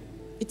 Vera.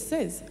 It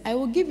says, I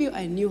will give you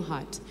a new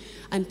heart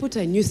and put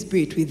a new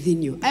spirit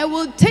within you. I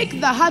will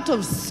take the heart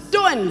of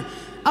stone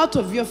out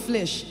of your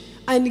flesh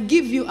and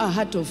give you a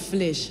heart of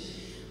flesh.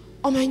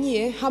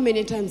 Omanye, how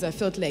many times I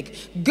felt like,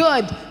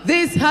 God,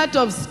 this heart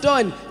of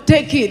stone,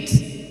 take it.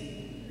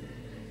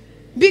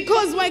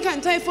 Because why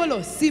can't I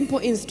follow simple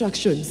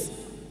instructions?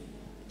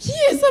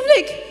 Yes, I'm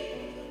like,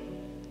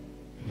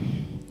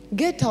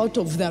 get out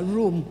of the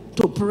room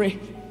to pray.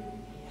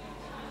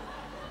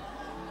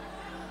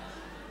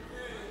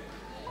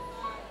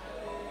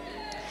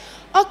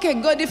 Okay,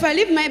 God, if I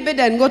leave my bed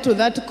and go to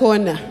that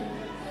corner,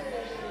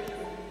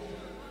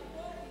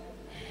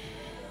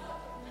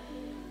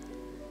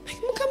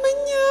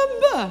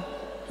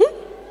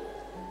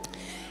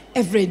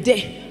 every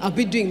day I'll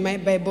be doing my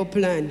Bible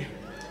plan.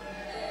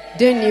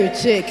 Then you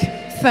check,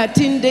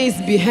 13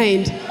 days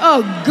behind.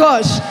 Oh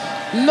gosh,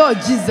 Lord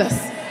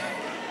Jesus.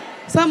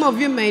 Some of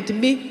you might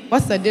be,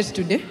 what's the date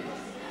today?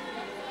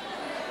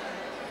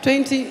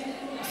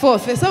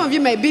 24th. Some of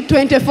you might be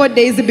 24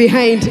 days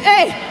behind.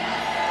 Hey!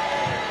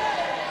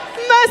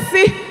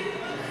 Mercy!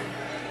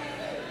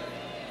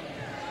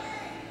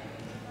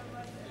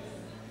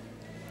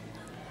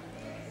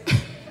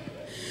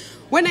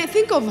 When I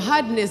think of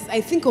hardness,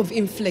 I think of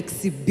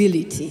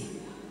inflexibility.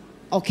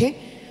 Okay?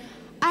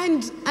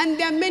 And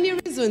there are many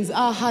reasons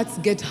our hearts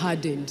get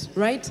hardened,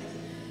 right?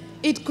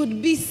 It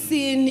could be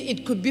sin,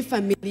 it could be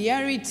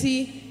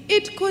familiarity,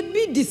 it could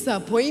be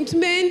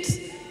disappointment.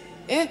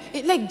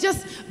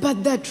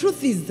 But the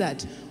truth is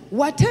that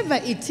whatever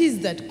it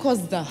is that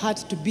caused the heart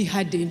to be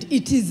hardened,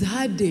 it is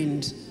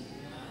hardened.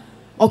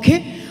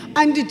 Okay?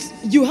 And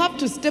you have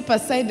to step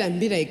aside and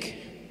be like,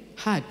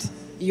 heart,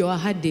 you are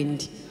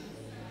hardened.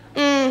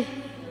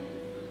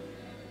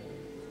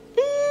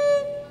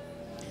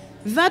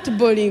 That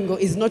Bolingo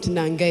is not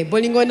Nangai.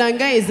 Bolingo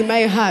Nangai is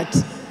my heart.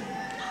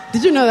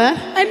 Did you know that?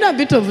 I know a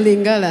bit of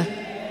Lingala.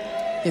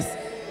 Yes.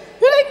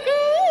 You're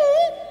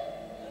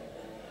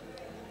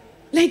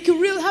like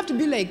you really have to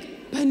be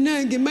like,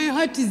 Panange, my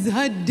heart is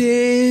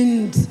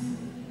hardened.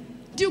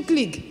 Do you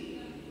click?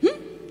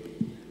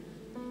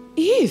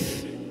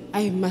 If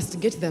I must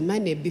get the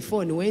money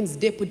before on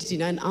Wednesday, put it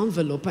in an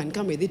envelope and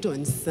come with it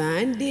on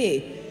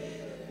Sunday,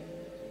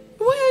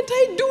 why aren't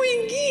I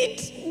doing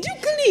it? Do you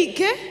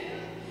click?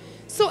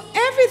 So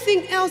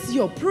everything else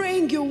you're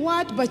praying, you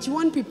what, but you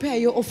won't prepare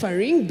your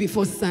offering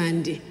before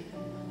Sunday.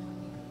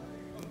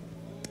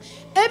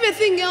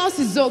 Everything else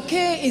is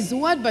okay, is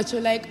what, but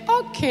you're like,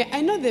 okay, I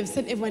know they've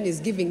said everyone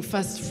is giving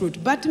first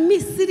fruit, but me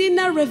sitting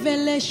a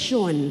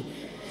revelation.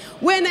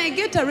 When I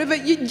get a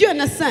revelation, do you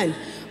understand?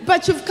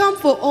 But you've come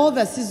for all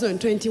the season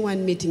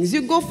 21 meetings.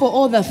 You go for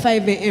all the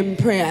 5 a.m.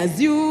 prayers.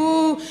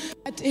 You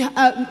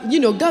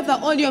gather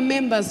all your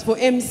members for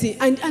MC.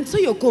 And so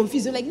you're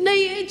confused. You're like,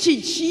 Naye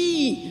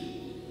chichi.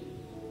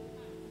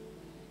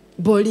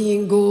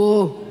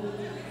 Bolingo.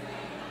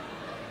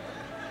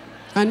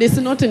 And it's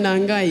not in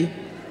Nangai.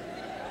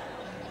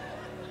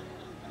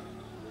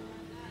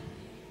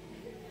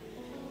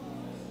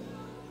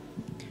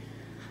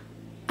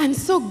 And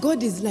so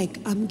God is like,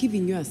 I'm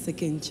giving you a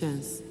second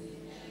chance.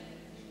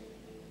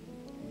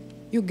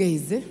 You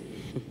guys,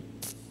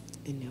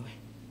 anyway.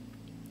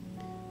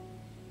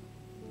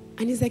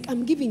 And he's like,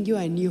 I'm giving you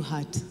a new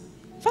heart.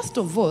 First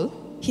of all,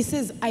 he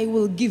says, I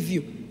will give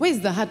you. Where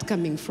is the heart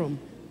coming from?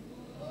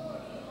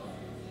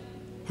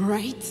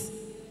 Right?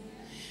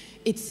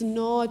 It's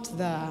not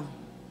the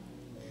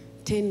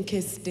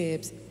 10K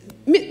steps.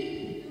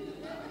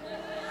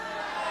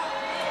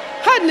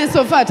 Hardness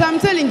of heart, I'm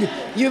telling you.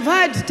 You've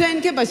had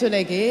 10K, but you're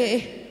like,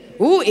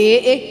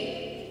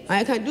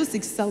 I can do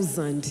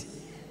 6,000.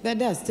 That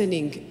I was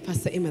telling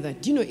Pastor Emma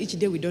that, do you know each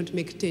day we don't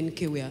make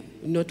 10K, we are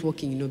not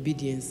walking in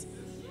obedience?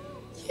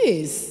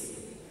 Yes.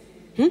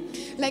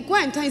 Like,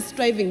 why aren't I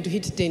striving to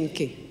hit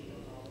 10K?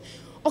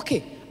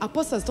 Okay,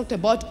 Apostle has talked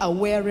about a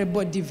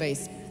wearable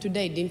device.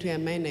 Today I didn't wear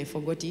mine, I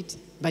forgot it,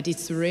 but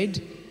it's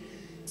red.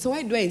 So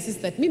why do I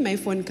insist that my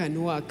phone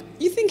can work?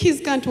 You think his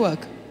can't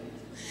work?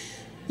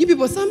 You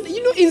people,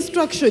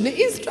 instruction.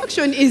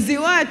 Instruction is the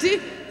what?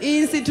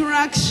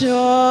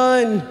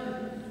 Instruction.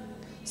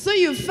 So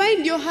you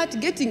find your heart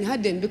getting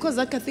hardened because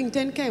I think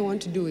 10K I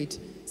want to do it.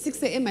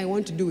 6 a.m. I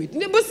want to do it.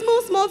 But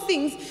small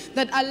things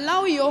that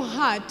allow your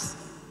heart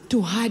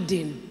to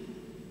harden.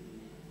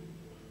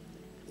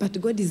 But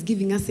God is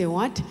giving us a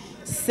what?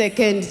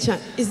 Second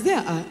chance. Is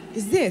there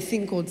a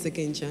thing called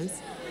second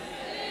chance?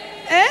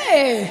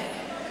 Hey!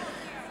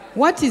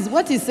 What is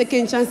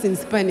second chance in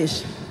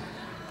Spanish?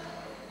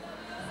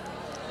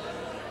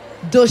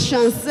 Dos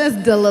chances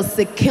de la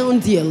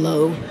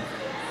secondielo.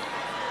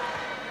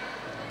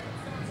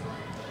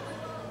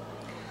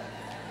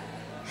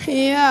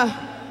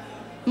 Yeah.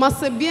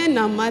 Mase bien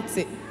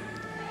amate.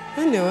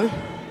 Anyway.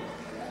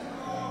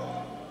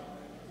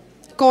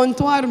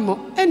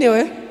 Contuarmo.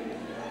 Anyway.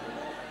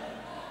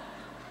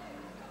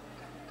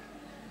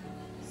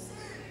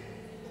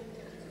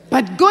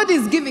 But God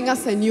is giving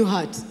us a new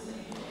heart.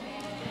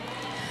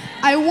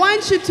 I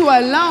want you to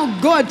allow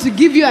God to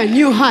give you a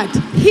new heart.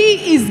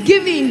 He is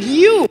giving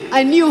you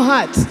a new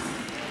heart.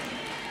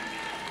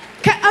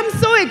 I'm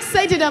so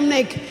excited. I'm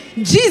like,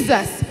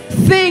 Jesus,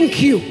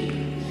 thank you.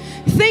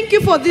 Thank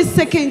you for this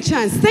second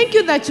chance. Thank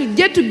you that you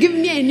get to give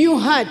me a new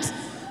heart.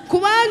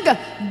 Kuwaga,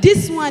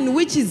 this one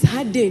which is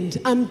hardened,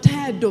 I'm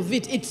tired of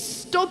it. It's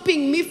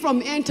stopping me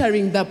from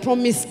entering the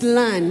promised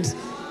land.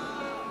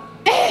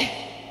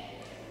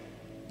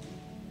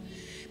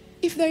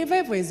 If the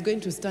revival is going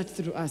to start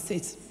through us,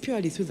 it's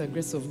purely through the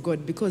grace of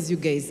God, because you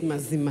guys,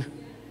 mazima.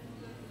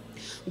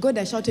 God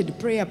has shouted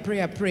prayer,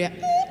 prayer, prayer.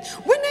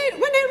 When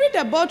I read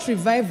read about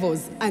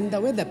revivals and the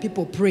way that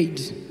people prayed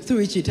through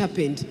which it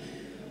happened,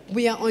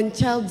 we are on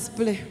child's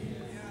play.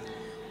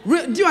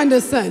 Do you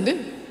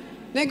understand?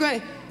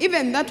 Like,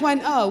 even that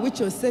 1 hour which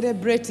you're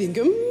celebrating,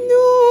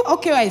 no,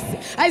 okay,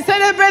 I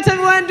celebrated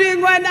one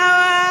doing 1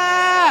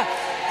 hour.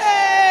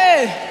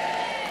 Hey.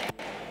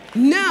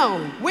 Now,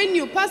 when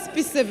you pass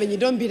P7, you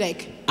don't be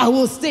like, I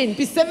will stay in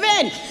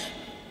P7.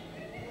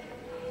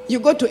 You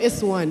go to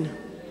S1.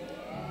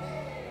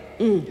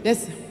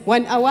 That's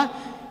 1 hour,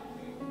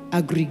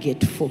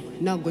 aggregate 4.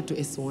 Now go to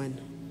S1.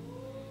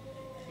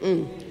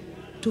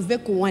 To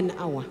Veku 1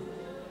 hour.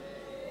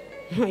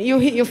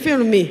 You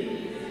feel me?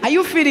 Are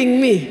you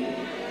feeling me?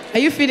 Are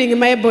you feeling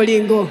my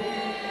bolingo?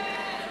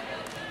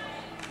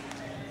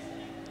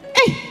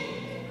 Hey!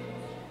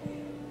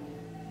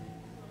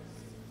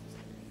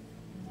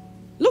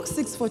 Luke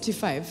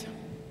 6:45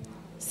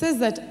 says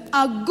that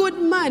a good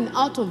man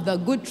out of the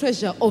good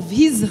treasure of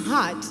his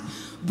heart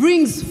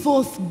brings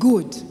forth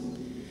good.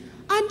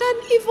 And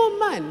an evil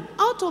man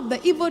out of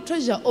the evil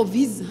treasure of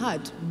his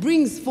heart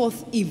brings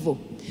forth evil.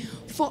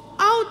 For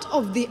out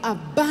of the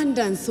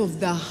abundance of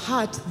the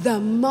heart, the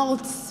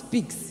mouth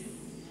speaks.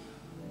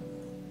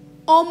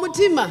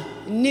 Omutima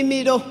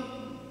nimiro.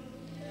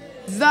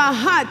 The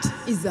heart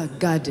is a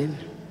garden.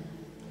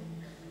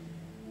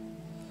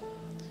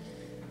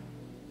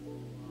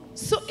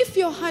 So if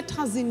your heart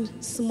has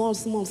in small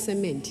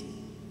cement,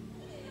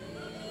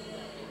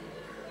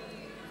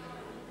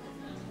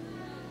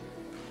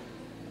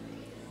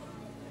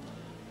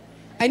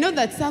 I know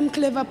that some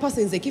clever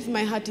persons, like, if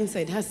my heart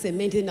inside has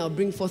cement, then I'll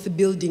bring forth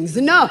buildings.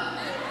 No!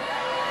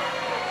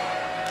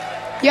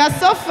 You're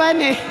so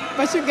funny.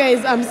 But you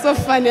guys, I'm so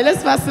funny.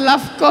 Let's first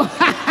laugh.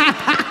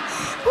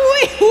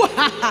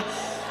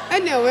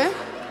 Anyway,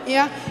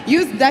 yeah,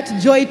 use that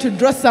joy to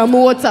draw some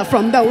water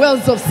from the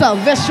wells of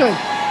salvation.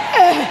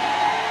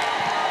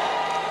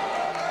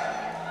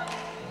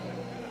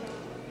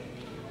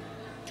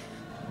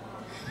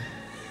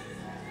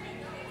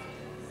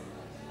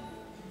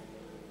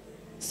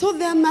 So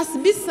there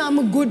must be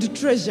some good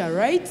treasure,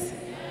 right?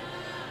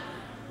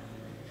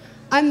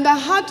 And the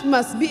heart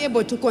must be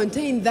able to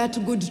contain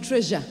that good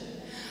treasure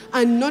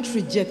and not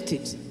reject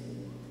it.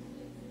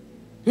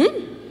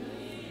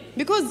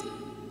 Because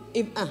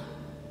if,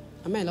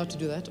 am I allowed to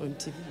do that on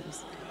TV?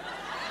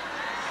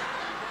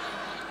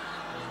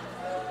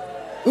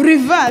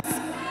 Reverse.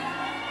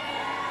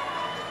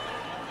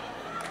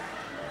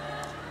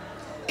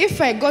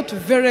 If I got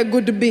very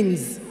good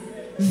beans,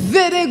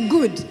 very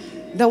good,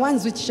 the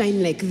ones which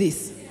shine like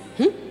this,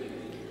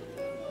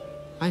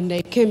 and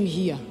I came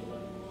here,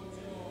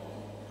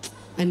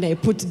 and I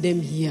put them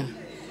here,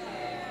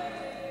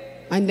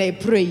 and I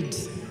prayed,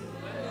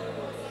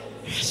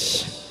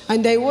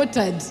 and I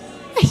watered.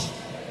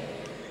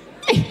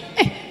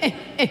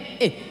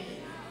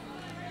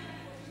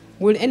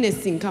 Will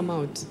anything come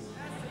out?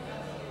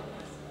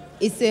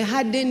 It's a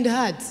hardened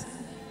heart.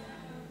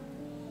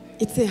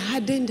 It's a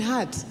hardened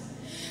heart.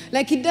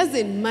 Like, it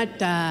doesn't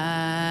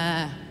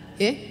matter.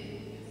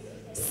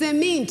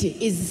 Cement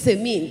is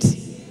cement.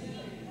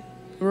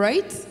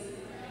 Right?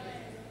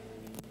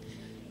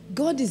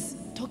 God is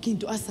talking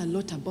to us a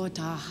lot about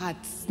our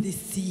hearts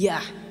this year.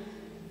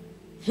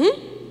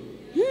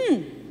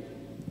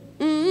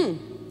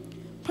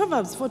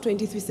 Proverbs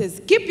 4:23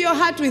 says, keep your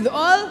heart with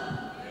all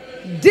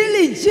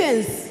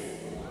diligence.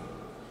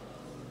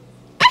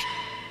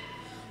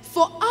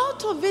 For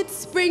out of it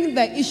spring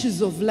the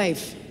issues of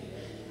life.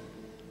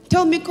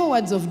 Tell me core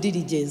words of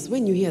diligence.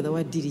 When you hear the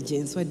word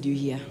diligence, what do you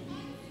hear?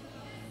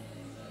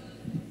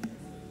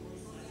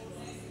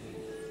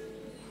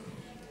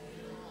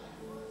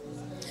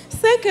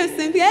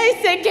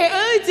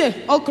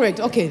 Oh, correct.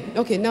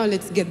 Okay, now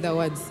let's get the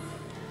words.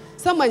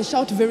 Someone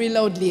shout very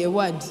loudly a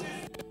word.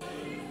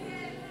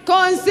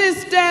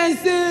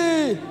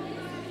 Consistency,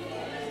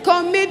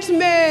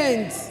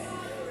 commitment,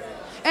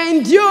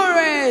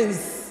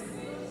 endurance,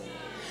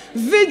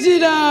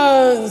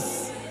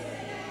 vigilance.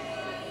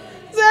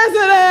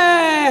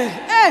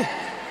 Hey.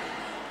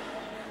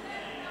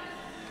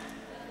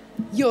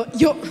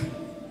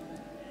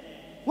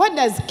 What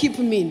does keep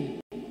mean?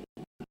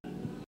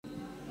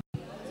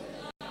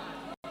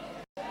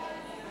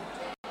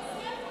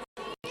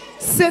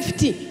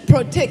 Safety,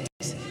 protect,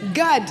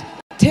 guard,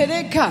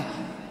 tereka.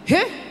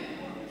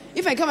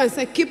 If I come and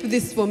say, keep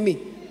this for me,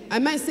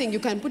 am I saying you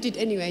can put it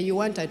anywhere you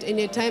want at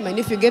any time, and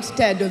if you get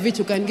tired of it,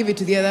 you can give it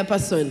to the other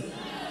person?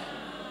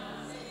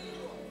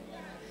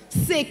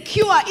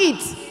 Secure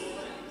it.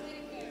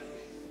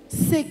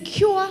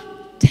 Secure,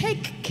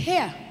 take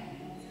care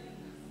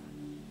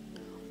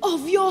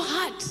of your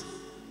heart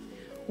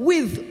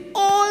with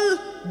all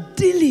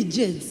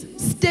diligence,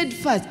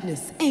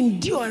 steadfastness,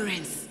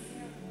 endurance.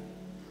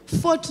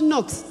 Fort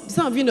Knox,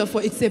 some of you know,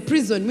 it's a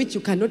prison which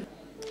you cannot.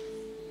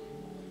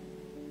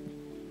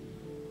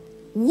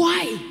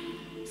 Why?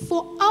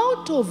 For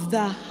out of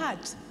the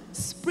heart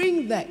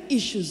spring the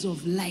issues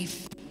of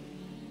life.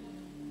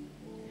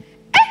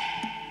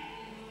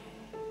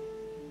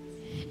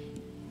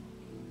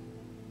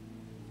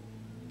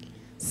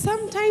 Psalm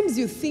sometimes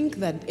you think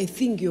that a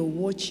thing you're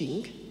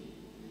watching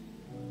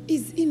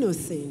is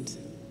innocent,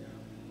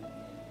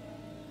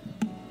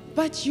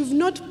 but you've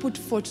not put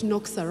Fort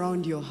Knox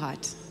around your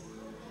heart.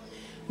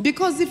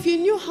 Because if you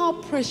knew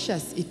how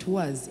precious it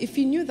was, if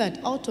you knew that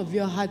out of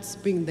your heart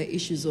spring the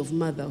issues of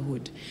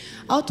motherhood,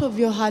 out of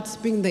your heart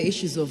spring the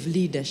issues of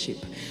leadership,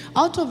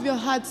 out of your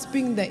heart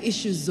spring the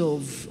issues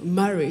of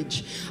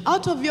marriage,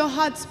 out of your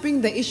heart spring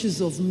the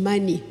issues of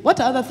money. What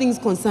are other things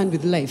concerned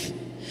with life?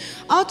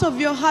 Out of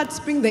your heart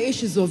spring the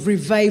issues of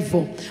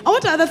revival. And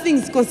what are other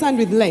things concerned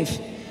with life?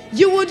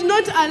 You would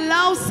not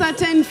allow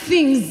certain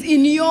things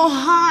in your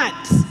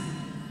heart.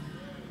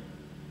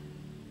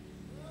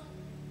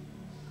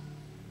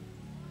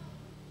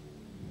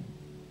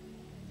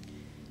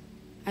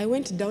 I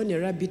went down a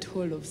rabbit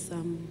hole of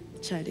some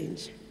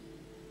challenge.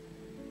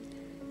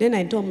 Then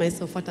I told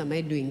myself, what am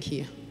I doing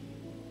here?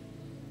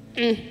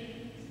 I'm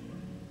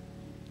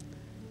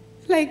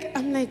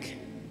like,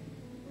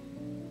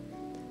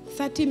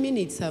 30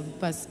 minutes have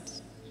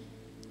passed,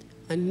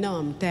 and now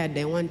I'm tired,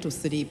 I want to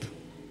sleep.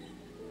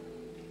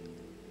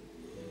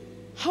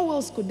 How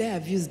else could I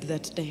have used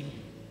that time?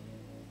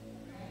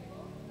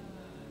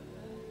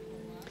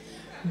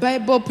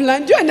 Bible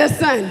plan, do you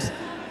understand?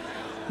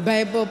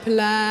 Bible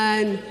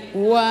plan,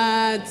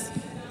 what?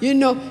 You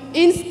know,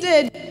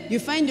 instead, you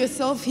find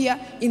yourself here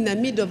in the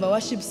middle of a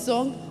worship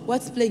song.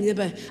 What's playing?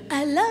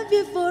 I love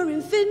you for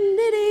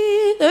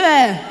infinity.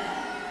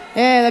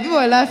 The people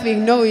are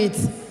laughing, know it.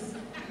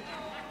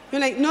 You're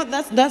like, no,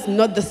 that's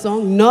not the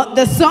song, not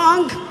the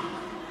song.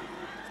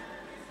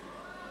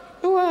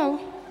 Wow.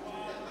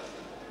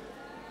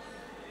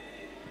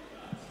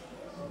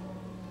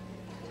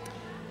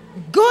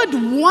 God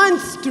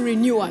wants to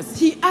renew us.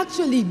 He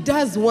actually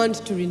does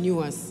want to renew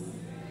us.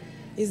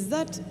 Is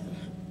that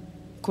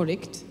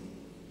correct?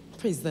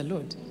 Praise the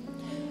Lord.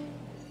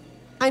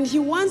 And He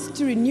wants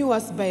to renew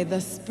us by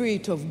the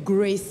Spirit of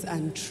grace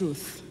and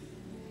truth.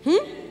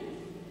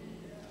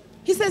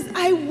 He says,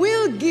 I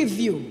will give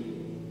you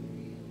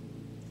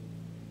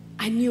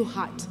a new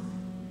heart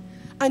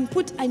and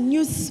put a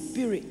new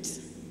spirit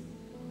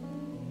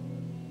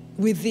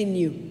within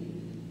you.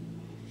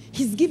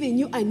 He's giving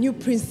you a new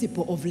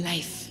principle of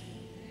life,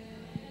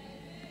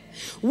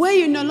 where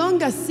you no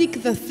longer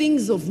seek the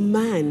things of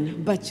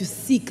man, but you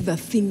seek the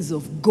things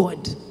of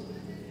God.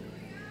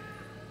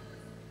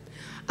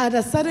 At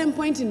a certain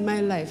point in my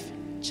life,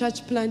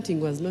 church planting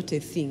was not a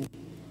thing.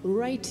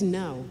 Right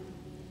now,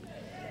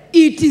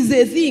 it is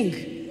a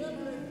thing.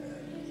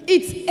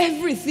 It's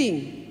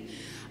everything.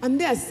 And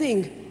they are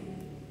saying,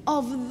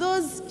 of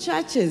those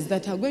churches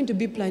that are going to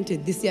be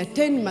planted this year,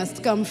 10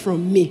 must come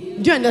from me.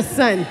 Do you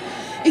understand?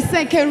 It's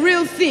like a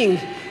real thing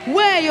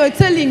where you're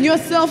telling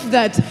yourself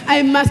that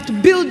I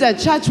must build a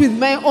church with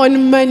my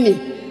own money.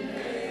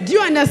 Do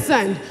you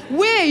understand?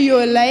 Where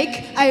you're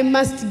like, I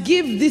must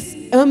give this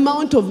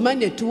amount of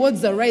money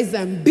towards the Rise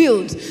and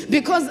Build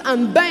because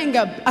I'm buying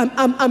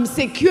I'm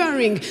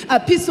securing a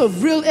piece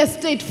of real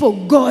estate for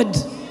God.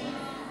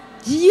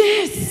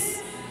 Yes.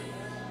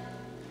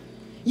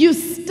 You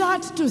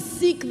start to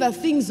seek the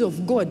things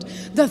of God.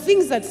 The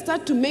things that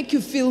start to make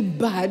you feel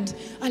bad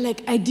are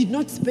like, I did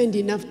not spend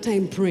enough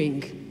time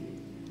praying.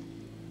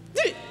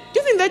 Do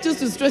you think that used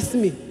to stress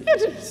me?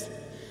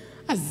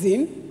 As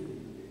in,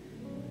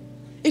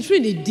 it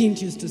really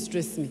didn't used to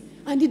stress me.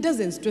 And it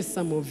doesn't stress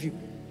some of you.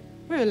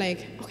 We're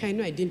like, okay, I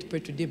know I didn't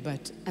pray today,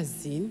 but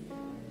as in,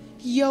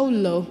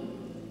 YOLO.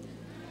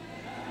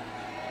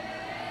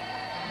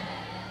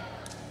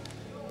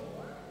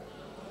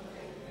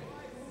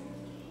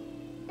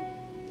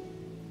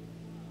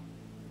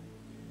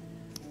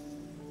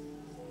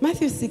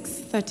 Matthew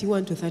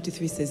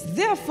 6:31-33 says,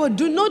 therefore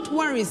do not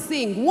worry,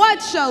 saying, what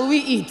shall we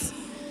eat?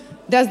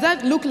 Does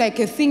that look like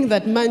a thing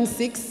that man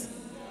seeks?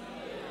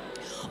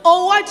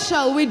 Or what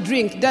shall we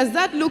drink? Does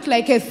that look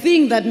like a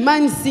thing that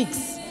man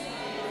seeks?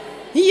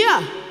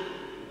 Yeah.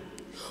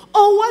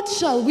 Or what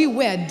shall we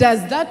wear?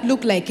 Does that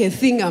look like a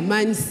thing a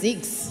man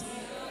seeks?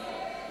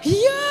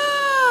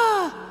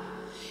 Yeah.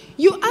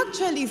 You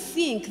actually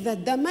think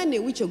that the money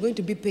which you're going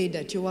to be paid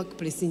at your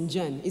workplace in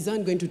Jan is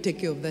not going to take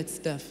care of that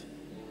stuff.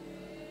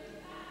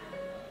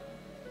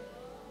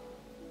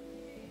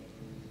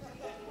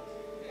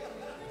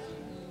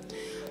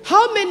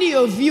 How many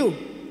of you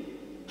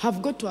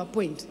have got to a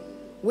point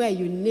where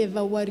you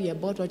never worry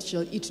about what you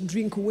shall eat,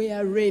 drink,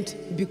 wear, rent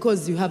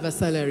because you have a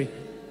salary?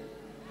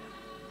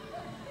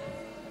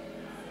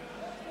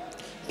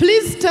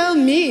 Please tell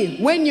me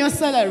when your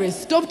salary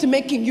stopped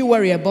making you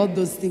worry about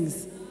those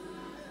things.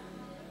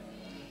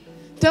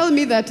 Tell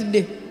me that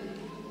day.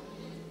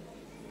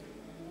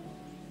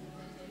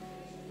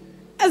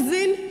 As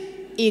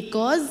in,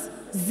 equals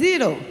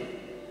 0.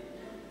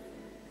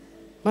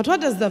 But what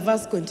does the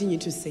verse continue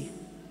to say?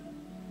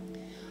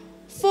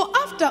 For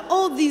after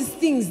all these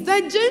things, the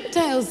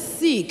Gentiles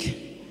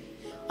seek.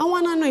 I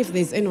want to know if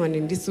there's anyone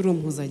in this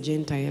room who's a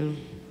Gentile.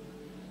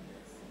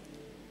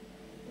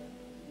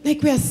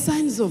 Like we are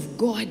sons of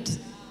God.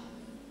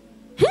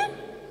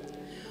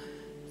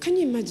 Can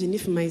you imagine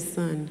if my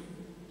son,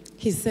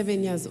 he's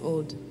 7 years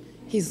old,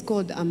 He's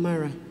called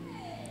Amara.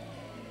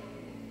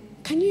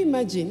 Can you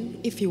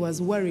imagine if he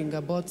was worrying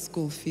about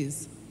school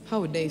fees?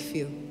 How would I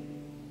feel?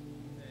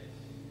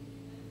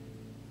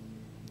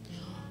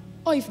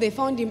 Or if they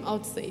found him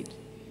outside,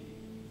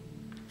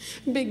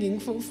 begging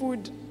for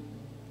food.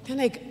 They're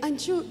like,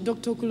 aren't you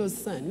Dr. Okulo's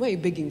son? Why are you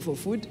begging for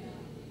food?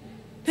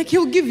 Like,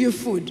 he'll give you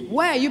food.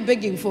 Why are you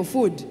begging for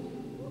food?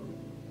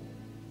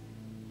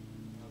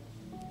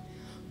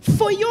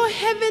 For your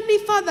heavenly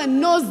Father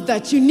knows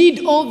that you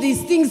need all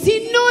these things.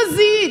 He knows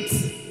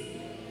it.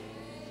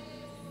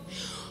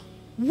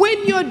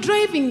 When you're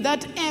driving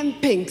that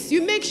M-Pinks,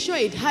 you make sure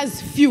it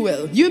has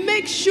fuel. You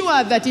make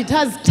sure that it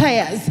has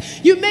tires.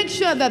 You make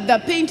sure that the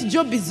paint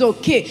job is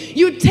okay.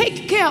 You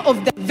take care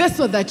of the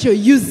vessel that you're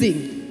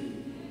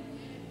using.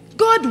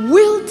 God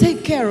will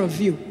take care of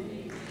you.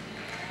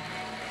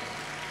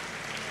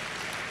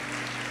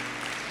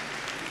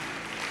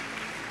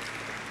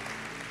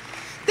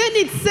 Then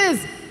it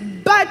says,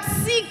 but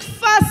seek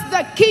first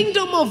the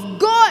kingdom of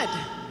God.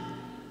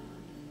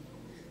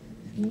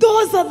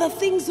 Those are the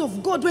things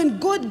of God. When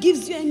God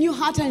gives you a new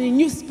heart and a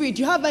new spirit,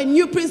 you have a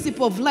new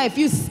principle of life.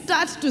 You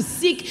start to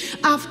seek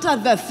after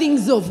the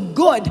things of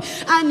God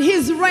and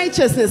His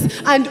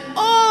righteousness. And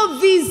all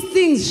these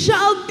things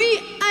shall be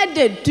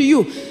added to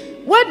you.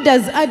 What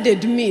does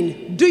added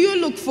mean? Do you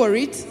look for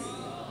it?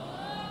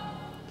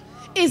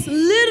 It's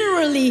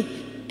literally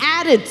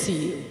added to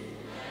you.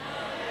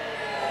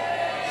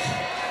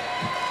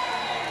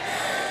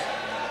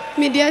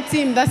 Media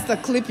team, that's the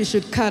clip you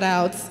should cut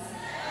out.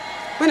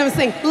 When I'm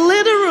saying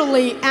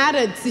literally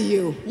added to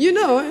you, you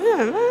know,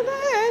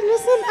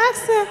 listen,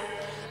 accent.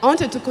 I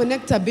wanted to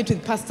connect a bit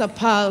with Pastor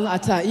Paul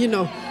at you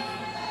know.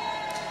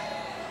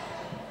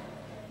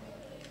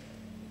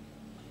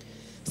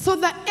 So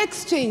the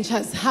exchange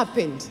has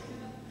happened.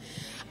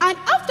 And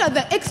after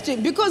the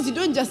exchange, because you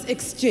don't just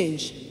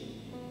exchange,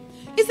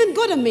 isn't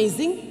God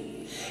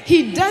amazing?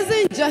 He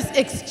doesn't just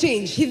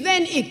exchange, He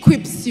then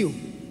equips you.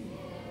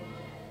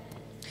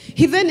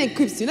 He then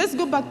equips you. Let's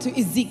go back to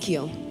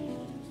Ezekiel.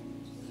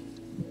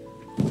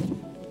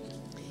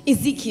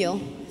 Ezekiel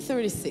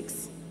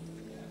 36.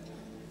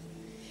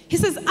 He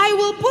says, I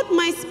will put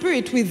my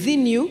spirit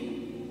within you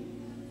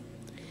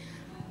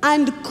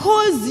and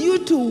cause you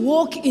to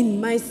walk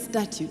in my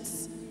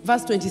statutes.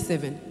 Verse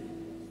 27.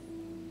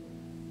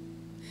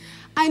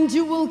 And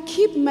you will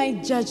keep my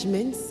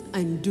judgments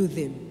and do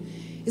them.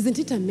 Isn't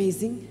it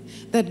amazing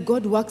that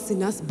God works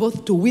in us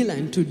both to will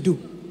and to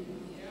do?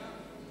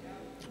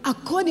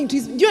 According to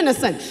His, do you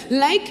understand?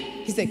 Like,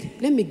 He's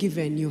like, let me give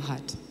you a new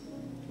heart.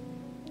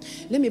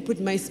 Let me put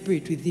my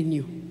spirit within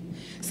you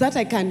so that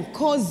I can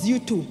cause you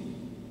to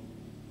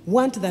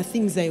want the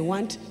things I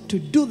want, to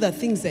do the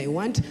things I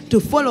want,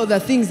 to follow the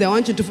things I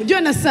want you to follow. Do you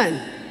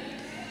understand?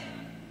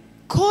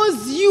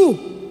 Cause you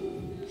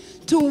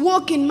to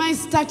walk in my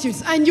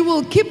statutes, and you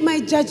will keep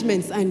my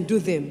judgments and do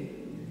them.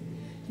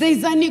 There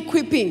is an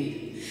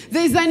equipping.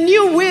 There is a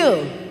new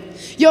will.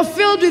 You're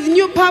filled with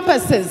new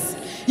purposes.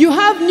 You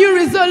have new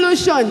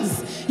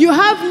resolutions. You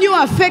have new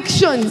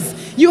affections.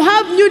 You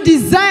have new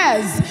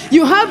desires.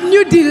 You have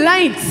new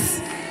delights.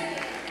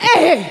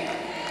 Hey!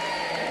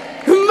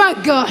 My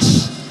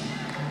gosh.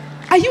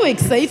 Are you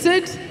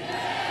excited?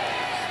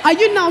 Are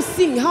you now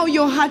seeing how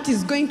your heart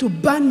is going to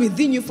burn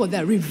within you for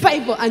the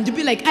revival? And you'll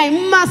be like, I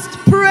must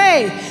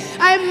pray.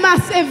 I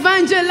must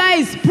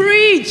evangelize,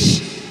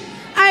 preach.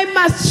 I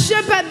must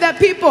shepherd the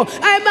people.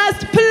 I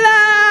must plant.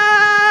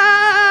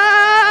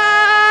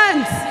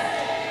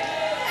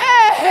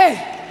 Hey!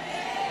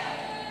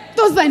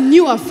 Those are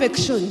new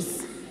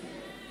affections.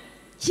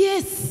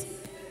 Yes.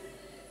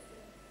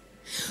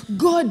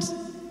 God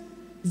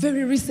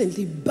very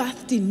recently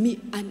birthed in me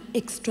an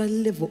extra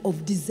level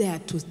of desire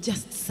to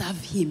just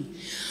serve Him.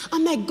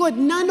 I'm like, God,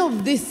 none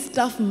of this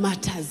stuff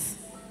matters.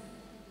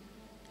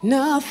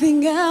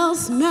 Nothing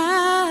else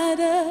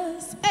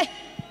matters. Hey.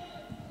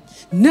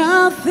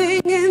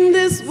 Nothing in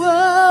this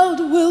world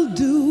will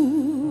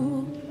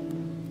do.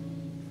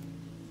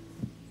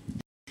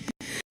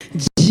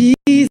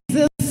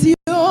 Jesus,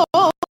 you're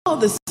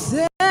the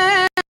center.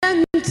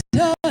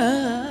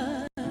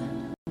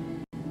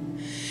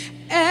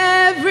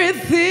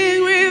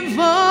 Everything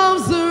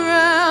revolves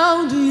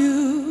around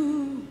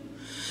you.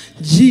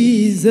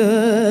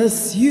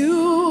 Jesus,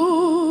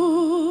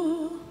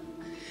 you.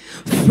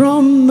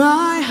 From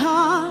my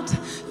heart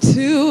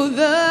to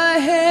the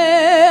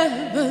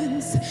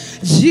heavens,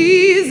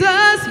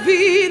 Jesus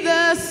be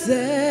the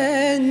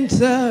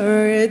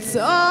center. It's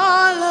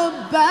all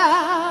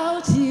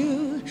about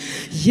you.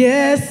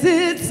 Yes,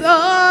 it's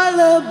all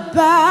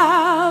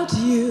about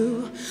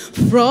you.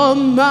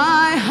 From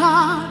my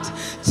heart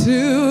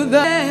to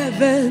the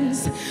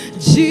heavens,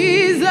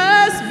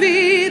 Jesus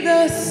be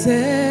the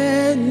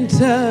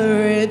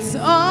center. It's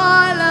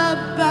all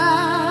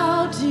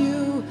about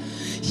you.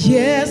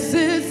 Yes,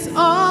 it's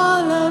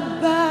all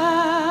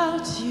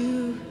about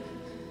you.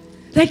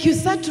 Like, you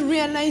start to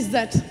realize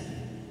that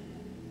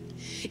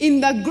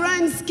in the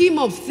grand scheme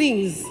of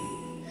things,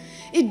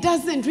 it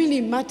doesn't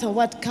really matter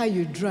what car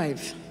you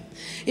drive.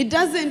 It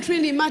doesn't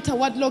really matter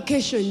what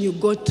location you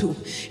go to.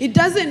 It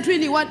doesn't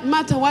really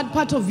matter what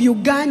part of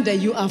Uganda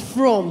you are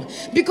from.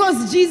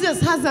 Because Jesus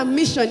has a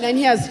mission and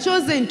he has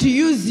chosen to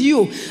use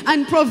you.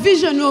 And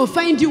provision will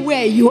find you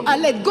where you are.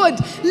 Like, God,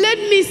 let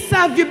me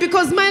serve you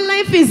because my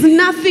life is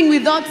nothing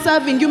without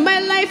serving you. My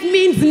life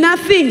means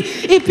nothing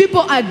if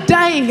people are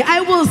dying.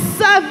 I will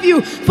serve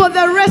you for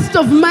the rest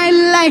of my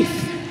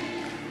life.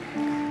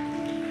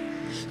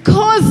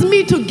 Cause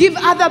me to give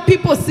other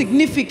people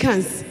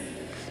significance.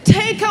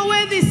 Take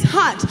away this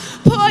heart.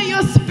 Pour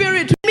your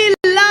spirit. Let me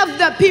love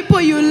the people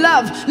you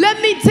love.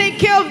 Let me take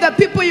care of the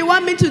people you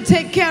want me to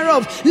take care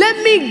of. Let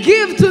me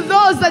give to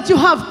those that you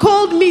have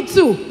called me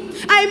to.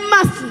 I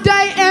must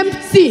die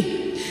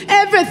empty.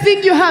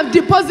 Everything you have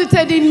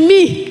deposited in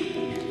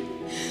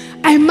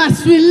me, I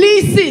must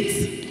release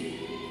it.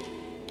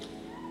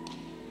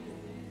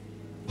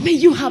 May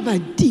you have a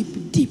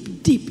deep,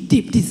 deep, deep,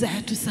 deep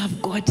desire to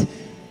serve God.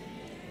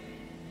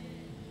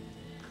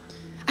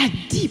 A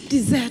deep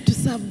desire to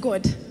serve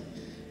God.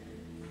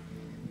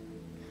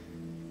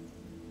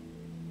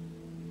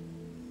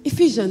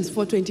 Ephesians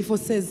 4:24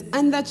 says,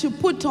 and that you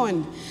put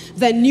on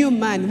the new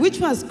man, which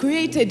was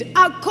created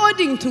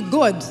according to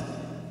God,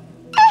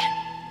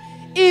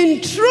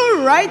 in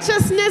true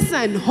righteousness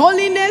and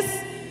holiness.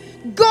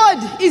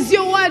 God, is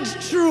your word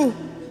true?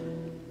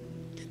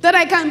 That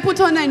I can put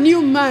on a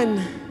new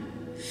man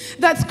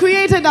that's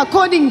created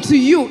according to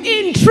you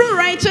in true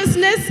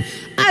righteousness.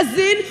 As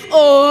in,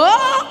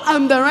 oh,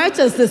 I'm the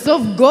righteousness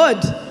of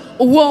God.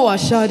 Whoa, I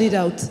shouted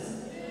out.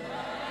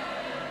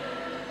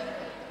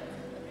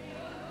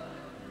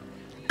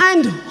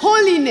 And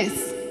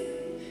holiness,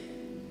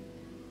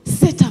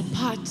 set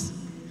apart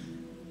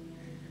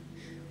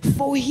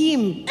for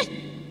him.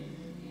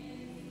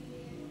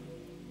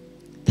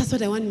 That's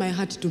what I want my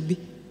heart to be.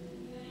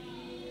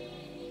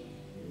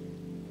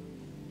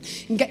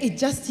 It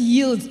just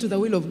yields to the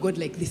will of God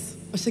like this.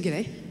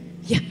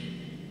 Yeah.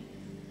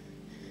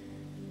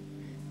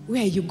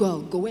 Where you go,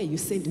 I'll go. Where you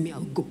send me,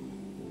 I'll go.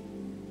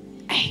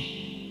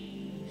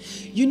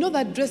 You know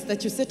that dress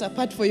that you set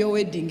apart for your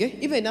wedding, eh?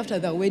 Even after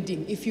the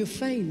wedding, if you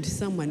find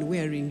someone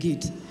wearing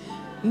it,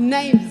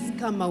 knives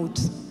come out.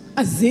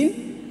 As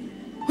in,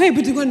 why are you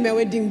putting on my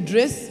wedding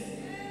dress?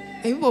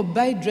 And people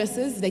buy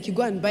dresses, like you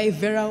go and buy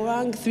Vera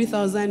Wang,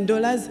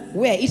 $3,000,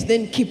 wear it,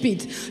 then keep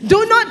it.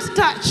 Do not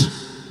touch.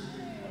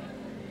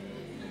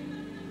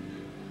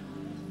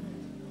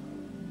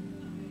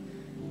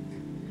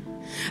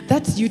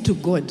 That's you to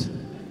God.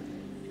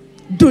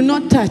 Do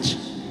not touch.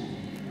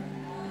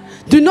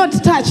 Do not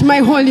touch my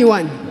Holy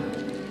One.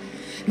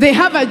 They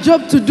have a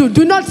job to do.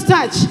 Do not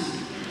touch.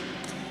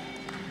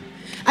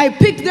 I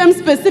picked them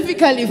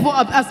specifically for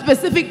a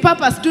specific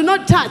purpose. Do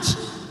not touch.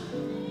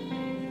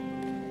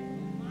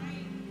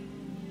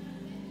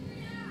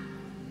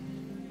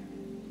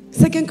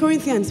 Second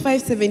Corinthians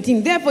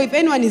 5:17. Therefore, if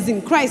anyone is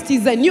in Christ, he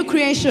is a new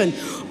creation.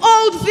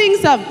 Old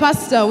things have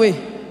passed away.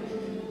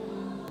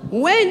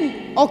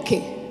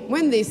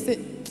 When they say,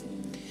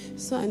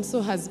 so and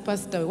so has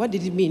passed away, what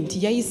did it mean?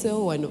 Passed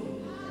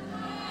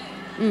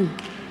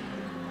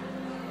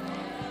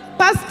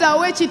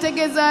away,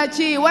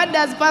 chitegezachi. What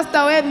does passed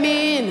away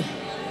mean?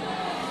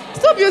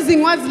 Stop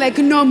using words like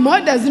no more.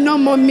 What does no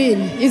more mean?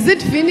 Is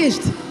it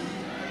finished?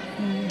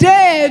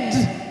 Dead.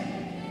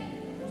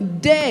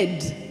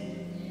 Dead.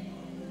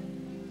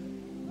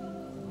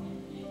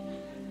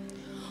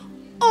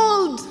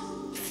 Old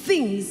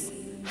things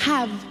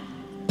have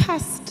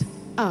passed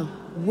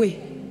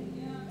away.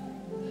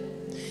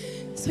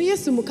 So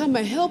yes,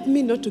 Mukama, help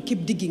me not to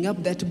keep digging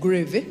up that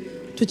grave,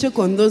 to check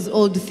on those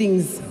old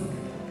things.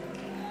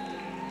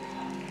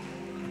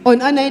 On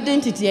an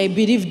identity I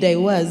believed I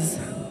was.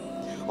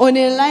 On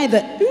a lie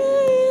that,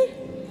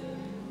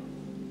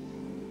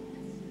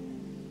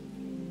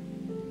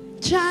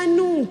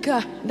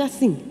 Chanunka, that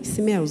thing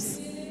smells.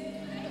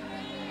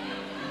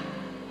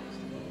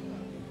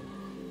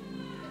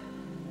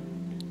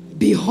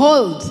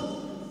 Behold,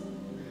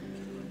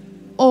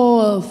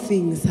 all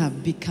things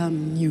have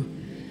become new.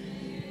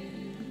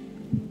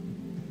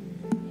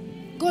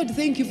 God,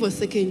 thank you for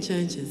second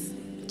chances.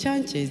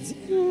 Chances.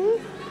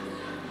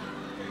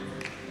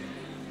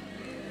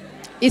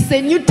 It's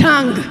a new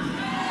tongue.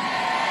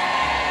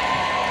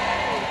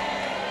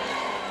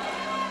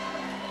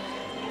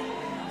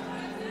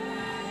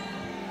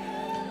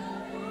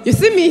 You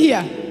see me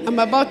here? I'm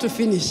about to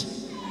finish.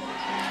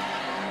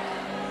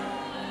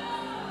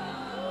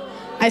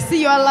 I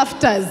see your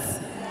laughters.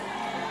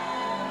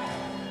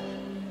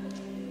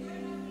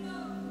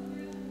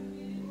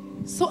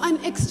 So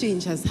an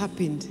exchange has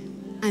happened,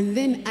 and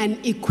then an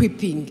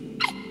equipping.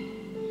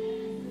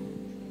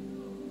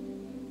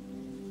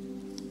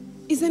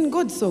 Isn't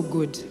God so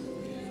good?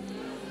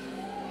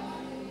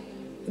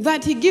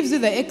 That he gives you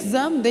the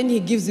exam, then he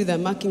gives you the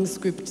marking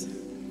script.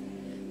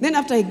 Then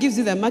after he gives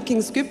you the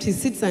marking script, he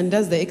sits and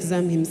does the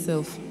exam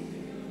himself.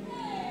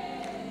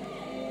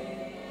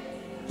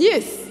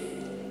 Yes.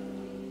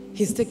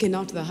 He's taken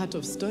out the heart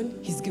of stone.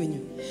 He's given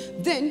you.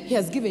 Then he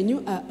has given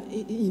you,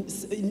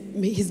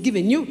 he's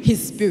given you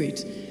his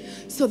spirit.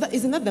 So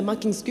isn't that the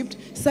marking script?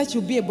 Such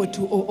you'll be able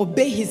to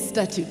obey his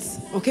statutes.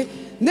 Okay?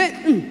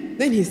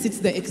 Then he sits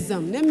the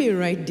exam. Let me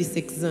write this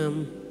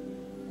exam.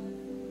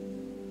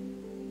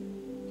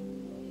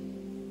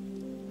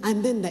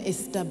 And then the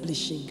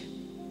establishing.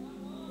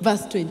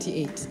 Verse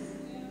 28.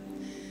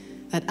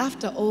 That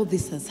after all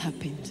this has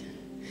happened,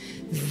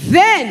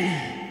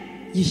 then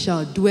you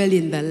shall dwell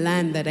in the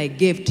land that I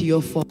gave to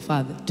your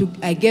forefathers.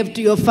 I gave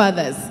to your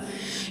fathers.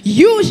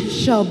 You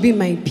shall be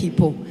my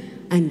people,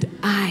 and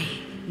I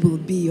will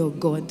be your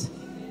God.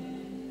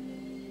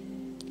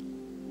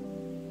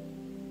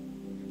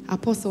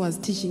 Apostle was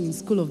teaching in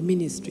School of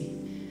Ministry,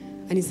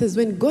 and he says,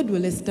 when God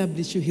will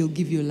establish you, he'll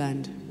give you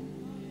land.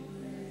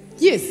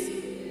 Yes.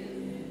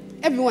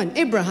 Everyone,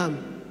 Abraham,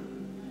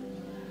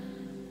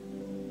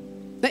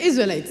 the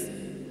Israelites.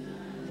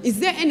 Is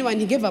there anyone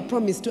he gave a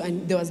promise to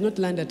and there was not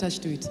land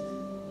attached to it?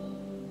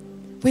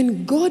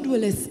 When God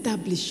will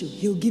establish you,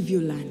 he'll give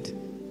you land.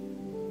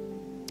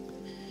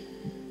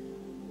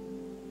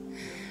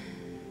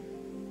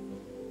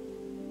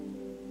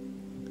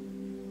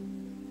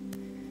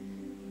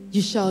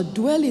 You shall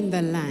dwell in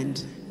the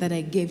land that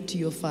I gave to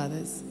your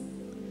fathers.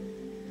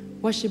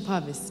 Worship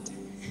Harvest.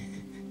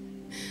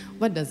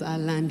 What does our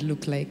land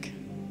look like?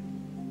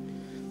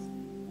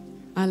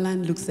 Our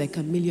land looks like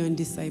 1 million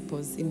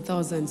disciples in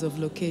thousands of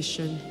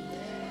locations,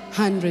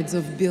 hundreds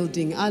of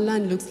buildings. Our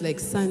land looks like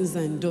sons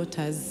and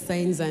daughters,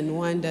 signs and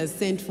wonders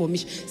sent for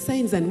mission.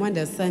 Signs and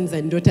wonders, sons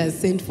and daughters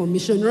sent for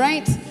mission,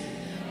 right?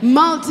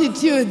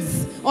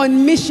 Multitudes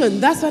on mission.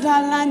 That's what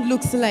our land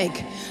looks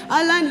like.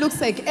 Our land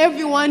looks like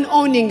everyone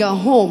owning a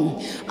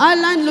home. Our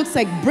land looks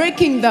like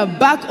breaking the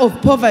back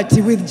of poverty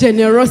with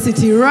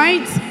generosity,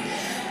 right?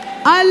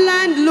 Our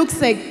land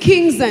looks like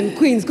kings and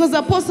queens, because the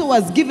apostle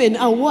was given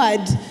a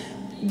word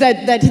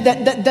that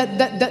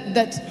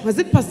was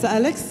it Pastor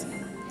Alex?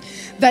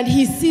 That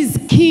he sees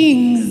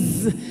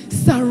kings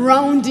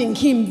surrounding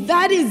him.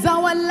 That is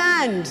our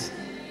land.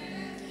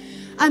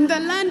 And the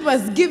land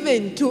was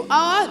given to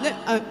our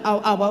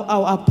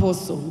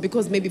apostle,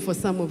 because maybe for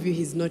some of you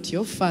he's not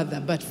your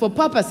father, but for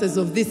purposes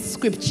of this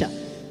scripture,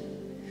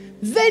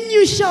 then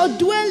you shall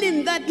dwell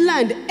in that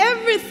land.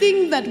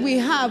 Everything that we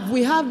have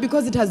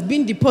because it has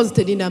been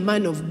deposited in a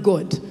man of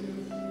God.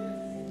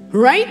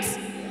 Right?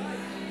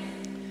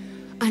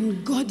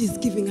 And God is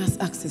giving us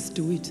access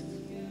to it.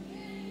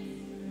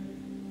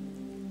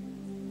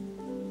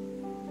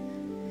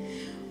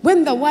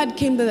 When the word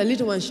came that the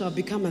little one shall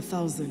become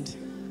 1,000,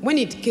 when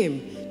it came,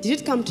 did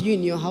it come to you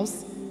in your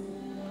house?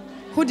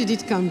 Who did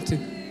it come to?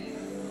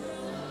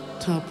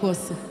 To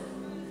Apostle.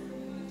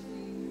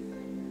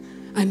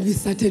 And we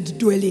started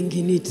dwelling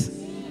in it.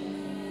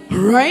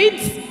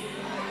 Right?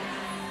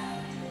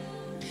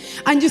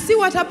 And you see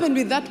what happened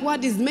with that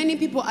word is many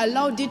people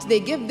allowed it. They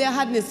gave their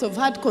hardness of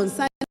heart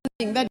concerning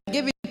that,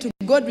 gave it to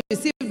God,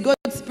 received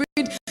God's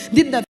Spirit,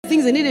 did the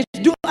things they needed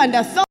to do, and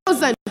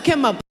 1,000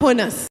 came upon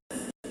us.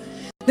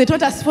 They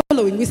taught us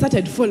following. We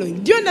started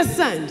following. Do you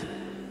understand?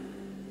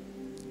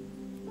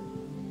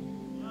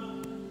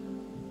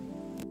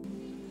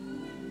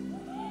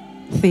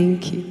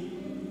 Thank you.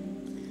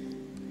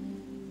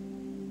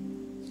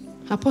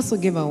 Apostle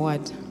gave a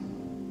word.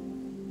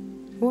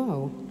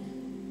 Wow.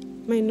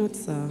 My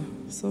notes are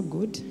so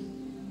good.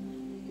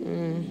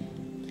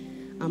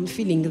 I'm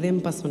feeling them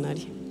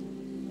personally.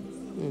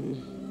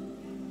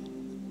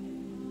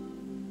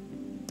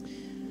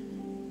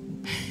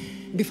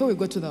 Before we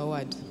go to the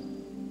word,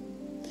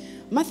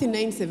 Matthew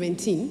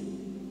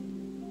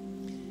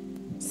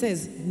 9:17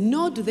 says,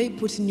 nor do they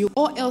put new,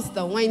 or else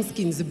the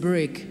wineskins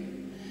break.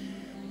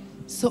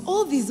 So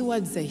all these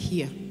words are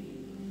here.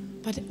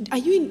 But are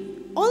you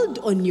in old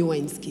or new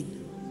wineskin?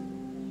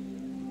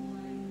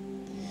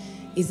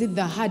 Is it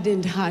the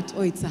hardened heart,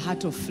 or it's a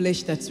heart of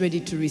flesh that's ready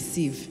to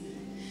receive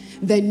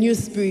the new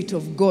Spirit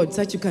of God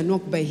so that you can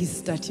walk by his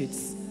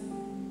statutes?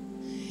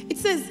 It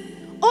says,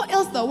 or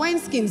else the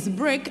wineskins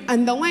break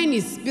and the wine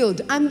is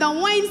spilled and the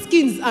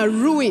wineskins are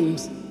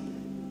ruined.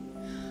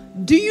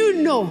 Do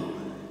you know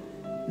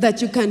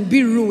that you can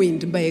be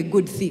ruined by a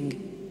good thing?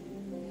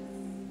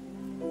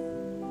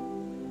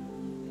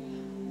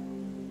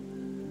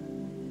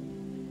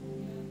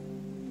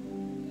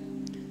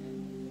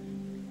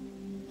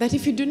 That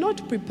if you do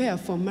not prepare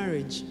for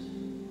marriage,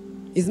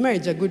 is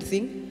marriage a good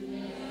thing?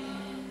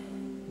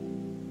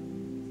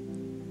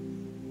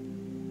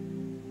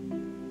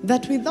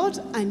 That without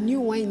a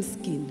new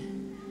wineskin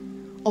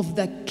of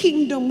the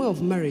kingdom way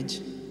of marriage,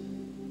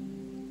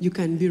 you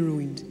can be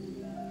ruined.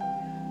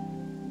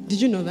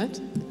 Did you know that?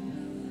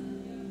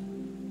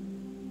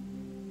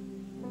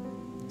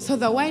 So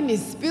the wine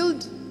is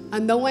spilled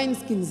and the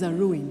wineskins are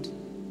ruined.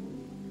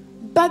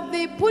 But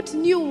they put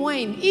new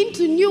wine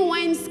into new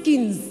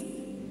wineskins.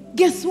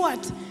 Guess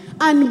what?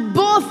 And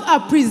both are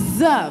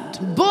preserved,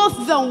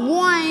 both the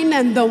wine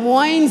and the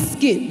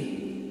wineskin.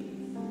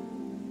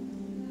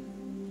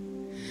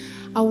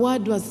 A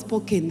word was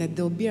spoken that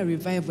there will be a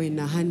revival in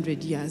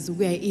 100 years.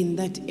 We are in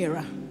that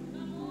era.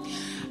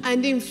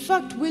 And in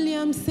fact,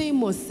 William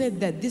Seymour said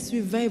that this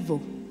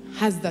revival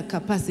has the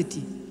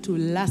capacity to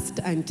last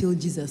until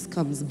Jesus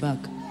comes back.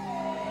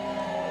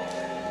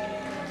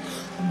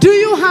 Do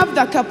you have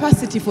the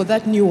capacity for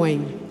that new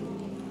wine?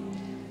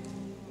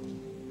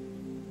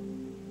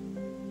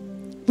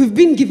 We've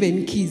been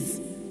given keys.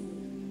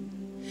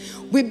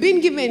 We've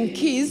been given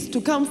keys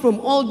to come from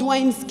old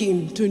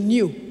wineskin to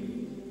new.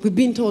 We've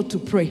been told to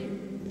pray.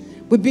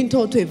 We've been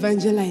told to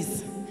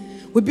evangelize.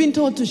 We've been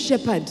told to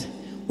shepherd.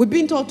 We've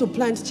been told to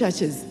plant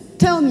churches.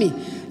 Tell me,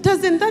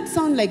 doesn't that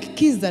sound like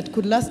keys that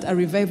could last a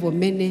revival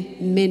many,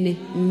 many,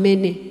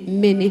 many,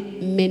 many,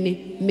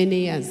 many,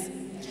 many years?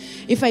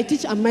 If I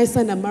teach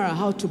Amaisa and Amara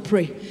how to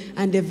pray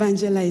and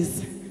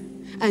evangelize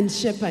and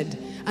shepherd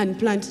and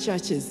plant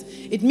churches,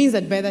 it means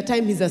that by the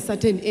time he's a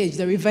certain age,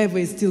 the revival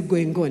is still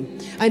going on.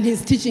 And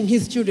he's teaching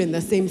his children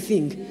the same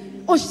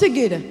thing. Oh,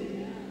 together.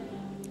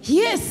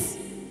 Yes.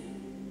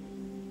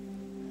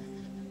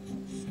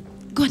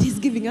 God is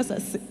giving us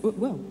a...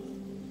 Well.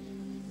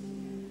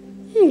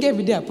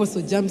 Every day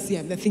Apostle jumps here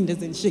and the thing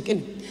doesn't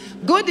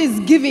shake. God is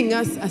giving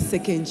us a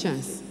second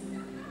chance.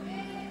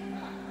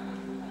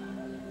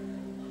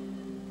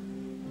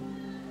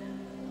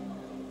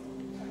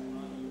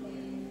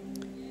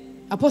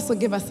 Apostle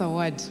gave us a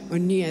word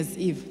on New Year's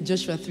Eve,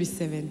 Joshua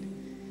 3:7.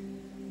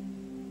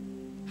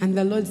 And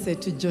the Lord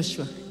said to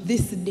Joshua,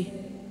 this day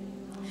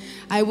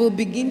I will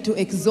begin to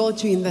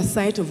exalt you in the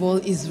sight of all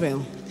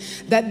Israel,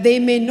 that they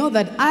may know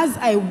that as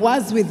I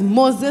was with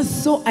Moses,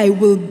 so I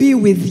will be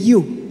with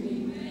you.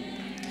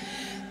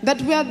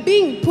 That we are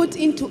being put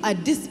into a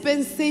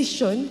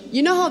dispensation.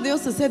 You know how they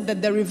also said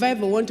that the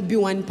revival won't be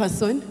one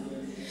person,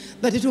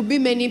 that it will be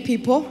many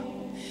people?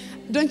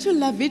 Don't you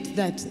love it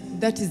that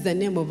that is the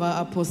name of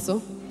our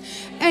apostle?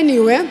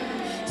 Anyway,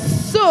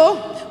 so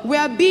we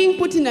are being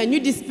put in a new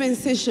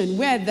dispensation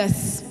where the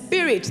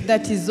spirit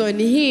that is on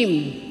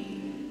him,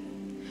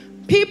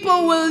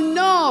 people will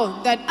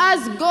know that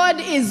as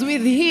God is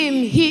with him,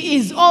 he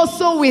is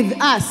also with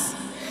us.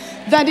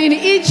 That in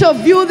each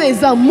of you there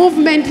is a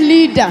movement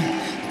leader.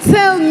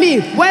 Tell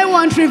me, why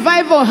won't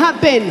revival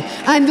happen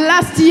and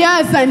last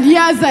years and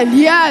years and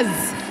years?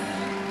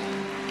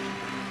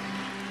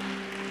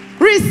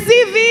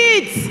 Receive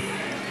it.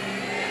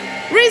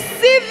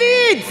 Receive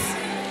it.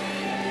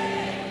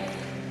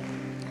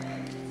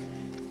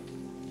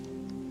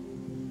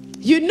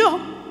 You know,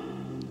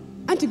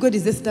 Auntie God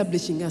is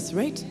establishing us,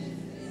 right?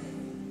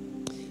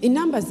 In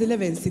Numbers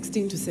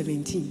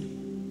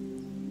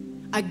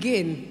 11:16-17.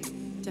 Again,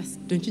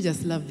 don't you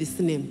just love this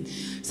name?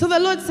 So the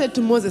Lord said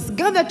to Moses,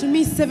 gather to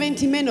me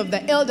 70 men of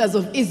the elders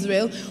of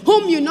Israel,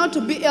 whom you know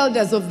to be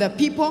elders of the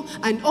people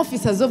and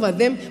officers over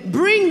them.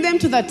 Bring them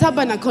to the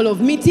tabernacle of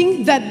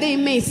meeting, that they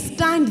may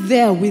stand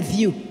there with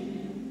you.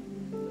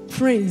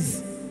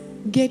 Friends,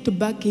 get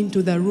back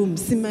into the room.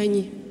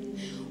 Simanyi.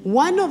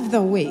 One of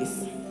the ways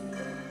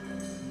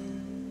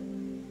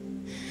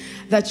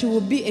that you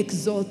will be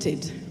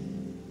exalted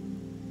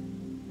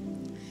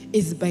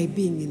is by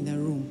being in the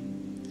room.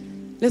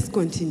 Let's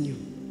continue.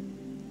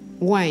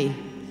 Why?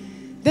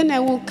 Then I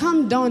will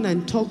come down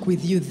and talk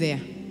with you there,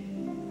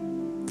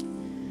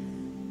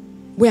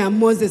 where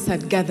Moses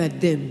had gathered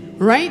them,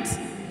 right?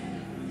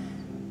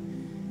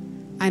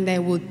 And I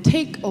will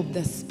take of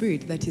the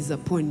spirit that is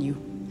upon you,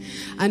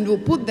 and will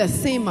put the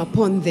same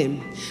upon them,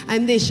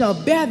 and they shall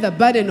bear the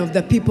burden of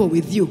the people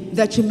with you,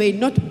 that you may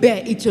not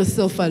bear it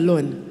yourself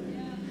alone.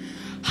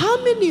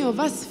 How many of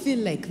us feel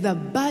like the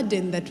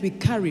burden that we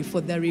carry for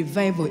the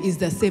revival is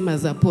the same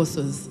as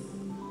apostles?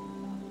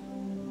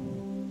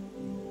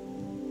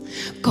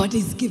 God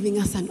is giving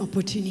us an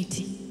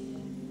opportunity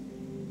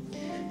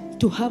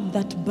to have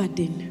that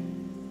burden.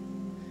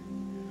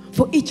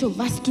 For each of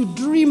us to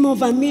dream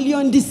of 1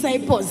 million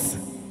disciples.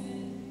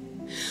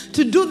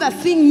 To do the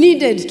thing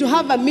needed to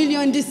have 1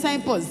 million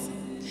disciples.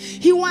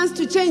 He wants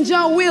to change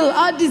our will,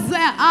 our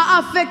desire, our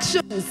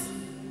affections.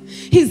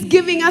 He's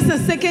giving us a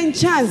second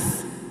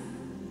chance.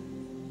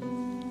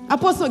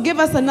 Apostle gave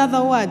us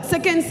another word.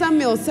 2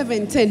 Samuel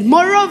 7:10.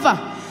 Moreover,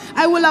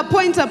 I will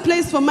appoint a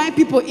place for my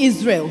people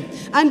Israel,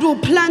 and will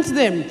plant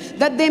them,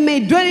 that they may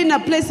dwell in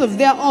a place of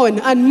their own,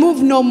 and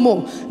move no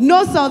more.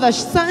 Nor shall the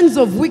sons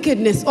of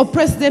wickedness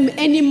oppress them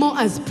any more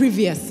as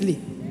previously.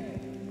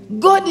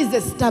 God is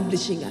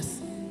establishing us.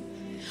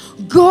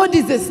 God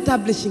is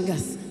establishing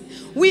us.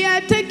 We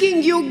are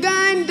taking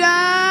Uganda.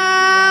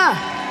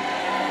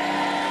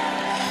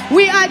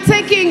 We are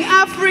taking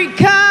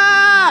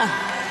Africa.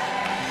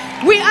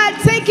 We are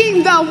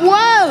taking the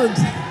world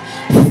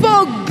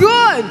for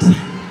good.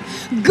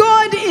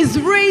 God is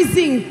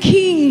raising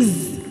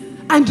kings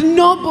and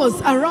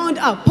nobles around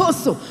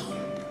Apostle.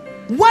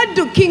 What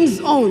do kings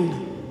own?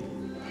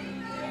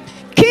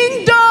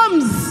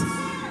 Kingdoms.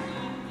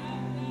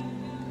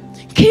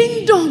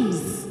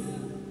 Kingdoms.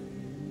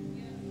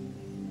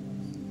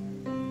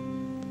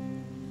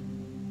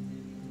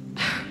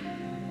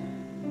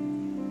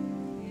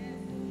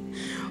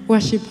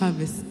 Worship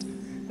Harvest.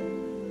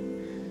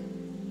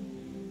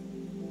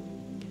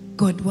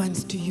 God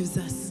wants to use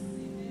us.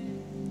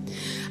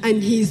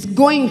 And He's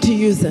going to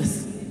use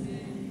us.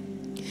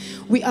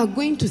 we are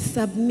going to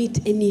submit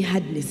any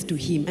hardness to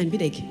him and be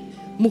like,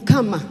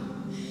 Mukama,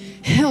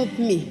 help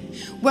me.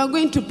 We're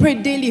going to pray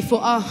daily for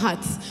our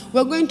hearts.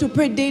 We're going to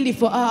pray daily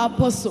for our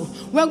apostle.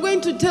 We're going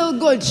to tell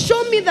God,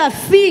 show me the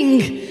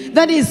thing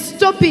that is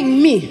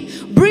stopping me.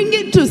 Bring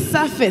it to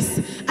surface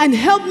and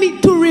help me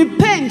to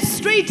repent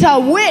straight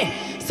away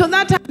so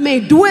that I may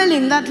dwell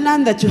in that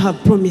land that you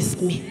have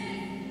promised me.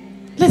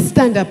 Let's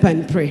stand up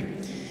and pray.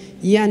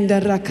 Yanda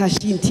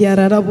rakashintia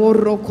la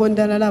borro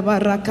konda la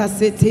baraka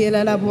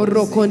setela la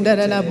borro konda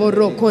la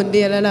borro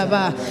kondela la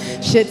ba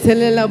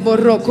shetele la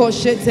borro ko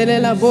shetele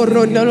la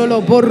borro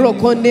ndolo borro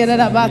kondela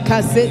la ba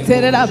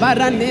kasetela la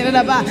barandela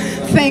la ba.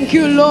 Thank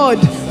you, Lord.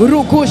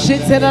 Ruku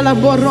shetela la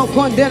borro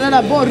kondela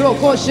la borro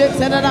ko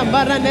shetela la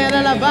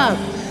barandela la ba.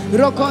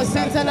 Roko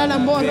setela la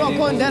morro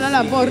kondela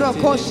la borro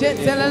ko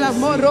shetela la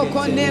morro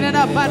kondela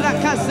la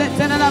baraka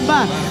setela la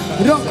ba.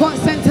 Roko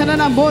setela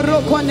la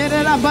borro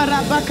kondela la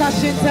baraka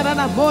shetela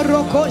la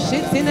borro ko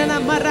shetela la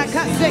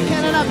baraka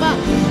sekela la ba.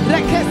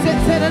 Reke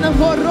setela la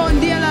borro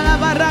ndela la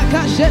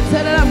baraka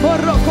shetela la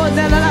borro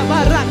kondela la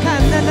baraka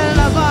ndela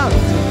la ba.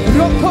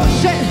 Roko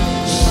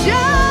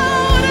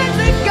shout at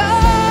the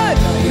God.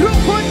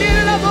 Roko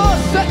ndela la bo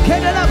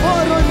sekela la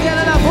borro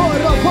ndela la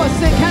borro ko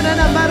sekela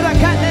la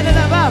baraka ndela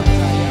la ba.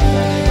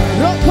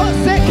 Roko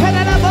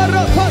sekela la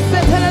borro ko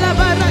setela la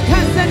baraka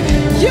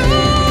use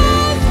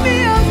me,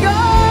 oh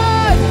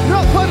God.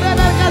 Roko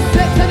raraka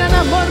setela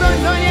la borro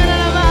ndela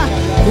la ba.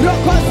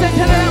 Roko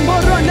setela la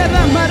borro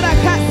ndela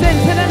baraka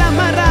setela la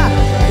mara.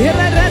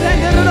 Ira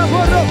raraka la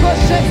borro ko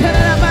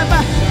setela la baba.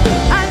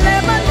 I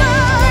live my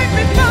life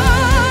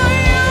before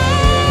you.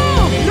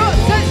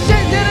 Roko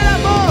setela la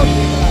borro.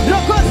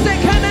 Roko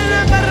sekela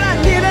la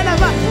baraka la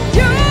ba.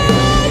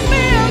 Use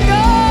me, oh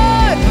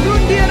God.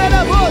 Rundira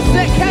la borro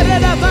sekela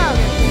la ba.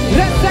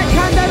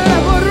 Resekanda la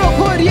borro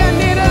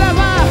koriandira la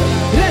ba.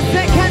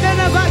 Resekanda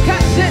la ba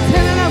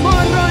kashetela la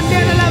borro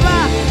ndela la ba.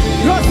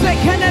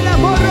 Rosekanda la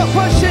borro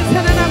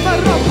koshetela la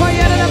borro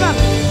koyara la ba.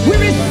 We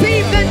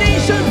receive the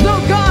nations, oh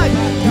God.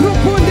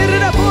 Rukundira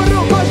la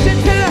borro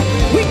koshetela.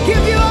 We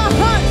give you our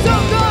hearts,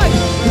 oh God.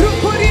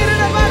 Rukundira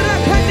la barra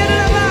kandira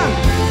la ba.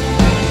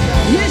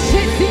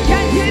 Yeshiti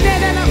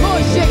kandira la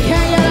moshe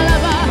kaya la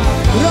ba.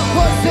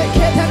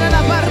 Rokoseketa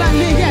la barra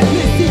liga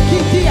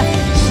yesikitia.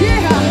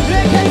 Sheha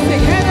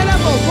rekeseketa la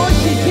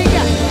moshi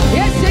tiga.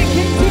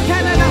 Yesekita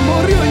la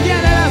morio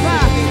ndela la ba.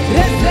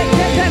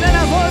 Reseketa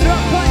la borro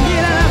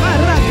kondira la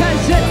barra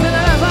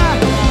kashetela la ba.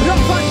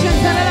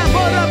 Rokoshetela la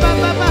borro ba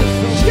ba ba.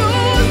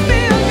 Use me,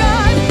 oh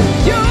God.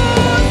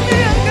 Use me,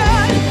 oh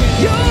God.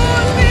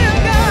 Use me, oh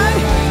God.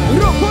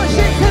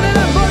 Rokoshetela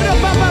la borro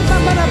ba ba ba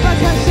ba ba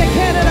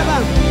kashetela la ba.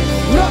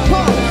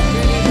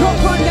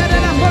 Roko ndela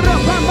la borro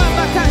ba ba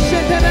ba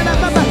kashetela la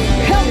ba ba.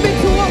 Help me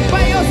to walk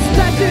by your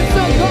statutes,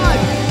 oh God.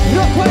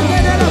 Roko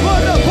ndela la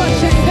borro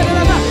koshetela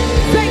la ba.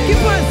 Thank you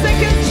for a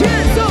second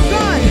chance, oh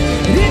God.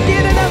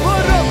 Rindira la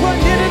borro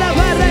kondira la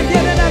barra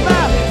ndela la ba.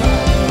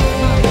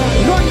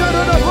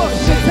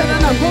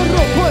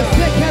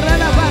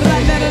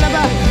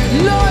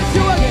 Lord,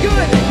 you are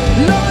good.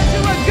 Lord,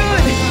 you are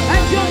good.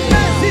 And your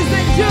mercies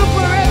endure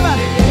forever.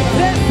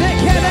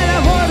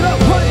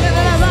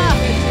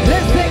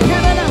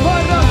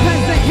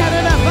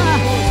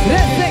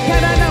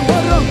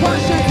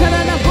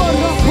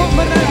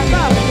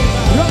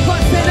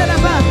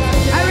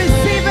 I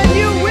receive a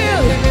new will.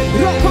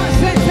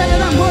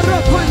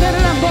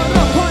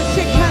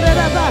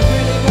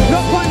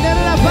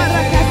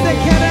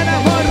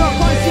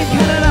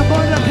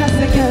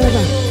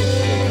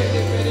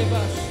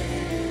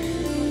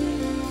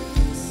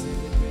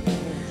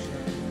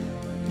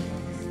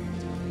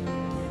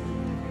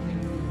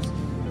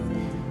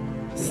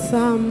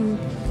 Psalm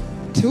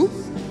 2,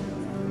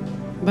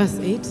 verse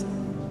 8.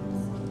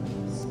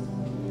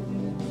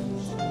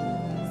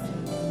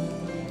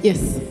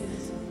 Yes.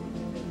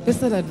 Let's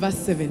start at verse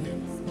 7.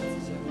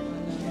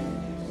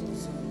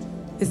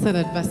 Let's start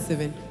at verse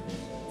 7.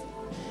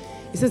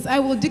 It says, I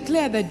will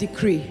declare the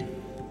decree.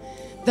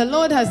 The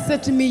Lord has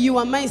said to me, you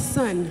are my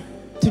son.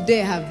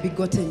 Today I have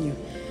begotten you.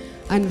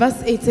 And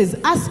verse 8 says,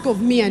 ask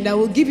of me and I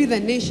will give you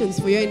the nations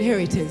for your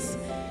inheritance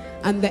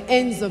and the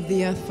ends of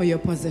the earth for your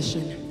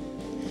possession.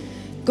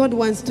 God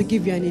wants to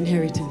give you an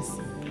inheritance.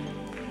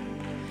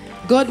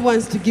 God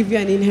wants to give you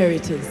an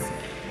inheritance.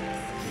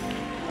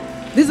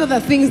 These are the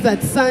things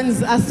that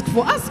sons ask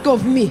for. Ask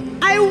of me.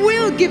 I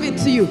will give it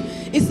to you.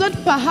 It's not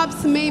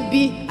perhaps,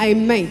 maybe, I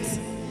might.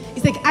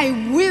 It's like, I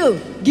will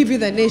give you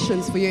the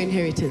nations for your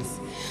inheritance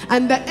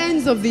and the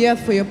ends of the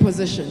earth for your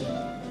possession.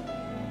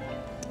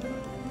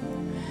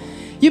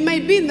 You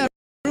might be in the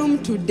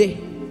room today,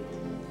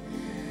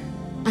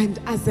 and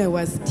as I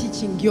was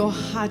teaching, your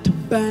heart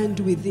burned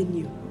within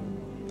you.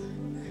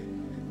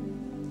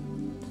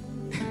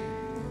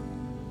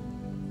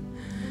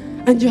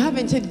 And you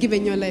haven't yet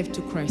given your life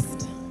to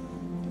Christ.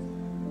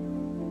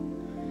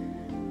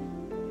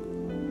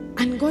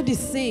 And God is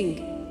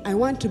saying, I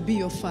want to be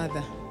your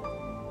father.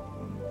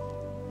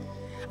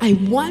 I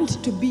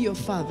want to be your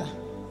father.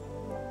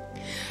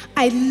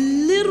 I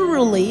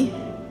literally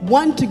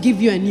want to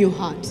give you a new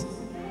heart.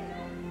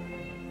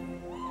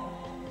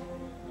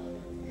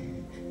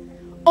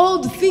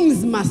 old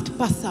things must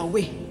pass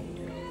away,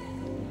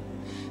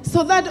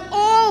 so that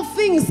all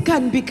things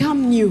can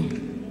become new.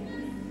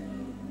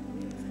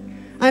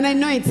 And I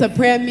know it's a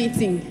prayer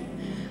meeting,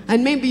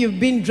 and maybe you've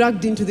been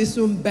dragged into this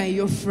room by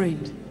your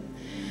friend.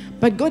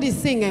 But God is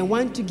saying, I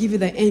want to give you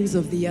the ends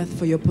of the earth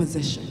for your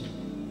possession.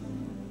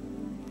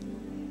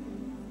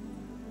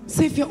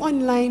 So if you're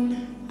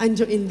online and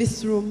you're in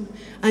this room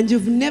and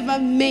you've never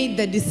made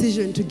the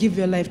decision to give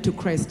your life to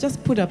Christ,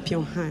 just put up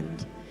your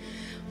hand.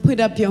 Put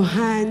up your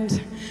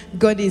hand.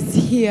 God is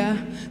here.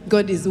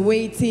 God is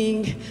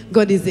waiting.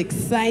 God is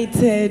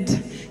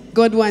excited.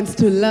 God wants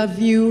to love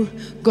you.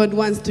 God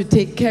wants to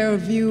take care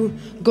of you.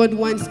 God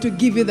wants to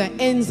give you the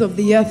ends of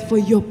the earth for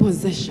your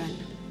possession.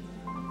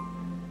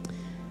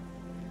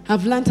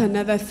 I've learned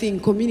another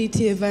thing,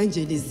 community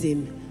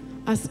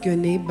evangelism. Ask your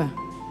neighbor,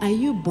 are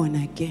you born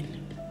again?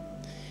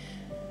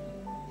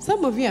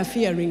 Some of you are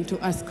fearing to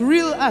ask.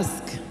 Real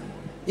ask.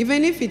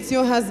 Even if it's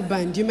your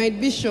husband, you might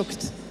be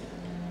shocked.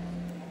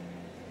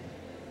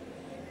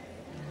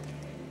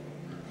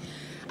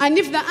 And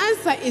if the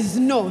answer is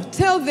no,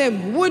 tell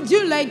them, would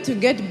you like to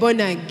get born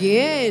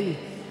again?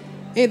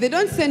 If they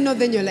don't say no,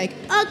 then you're like,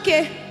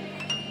 okay.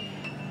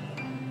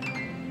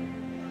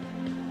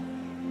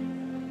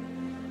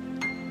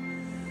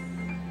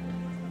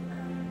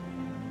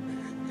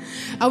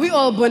 Are we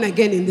all born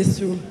again in this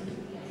room?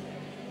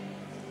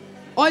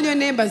 All your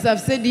neighbors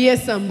have said,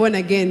 yes, I'm born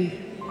again.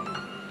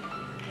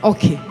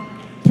 Okay.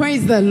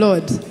 Praise the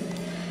Lord.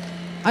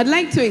 I'd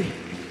like to.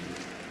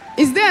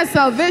 Is there a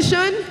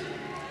salvation?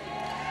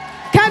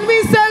 Can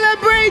we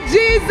celebrate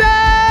Jesus?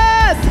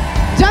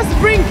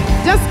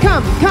 Just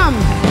come.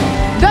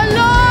 The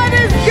Lord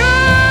is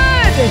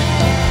good.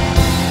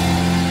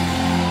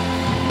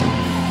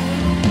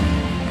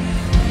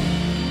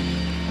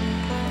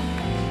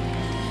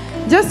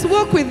 Just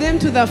walk with them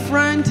to the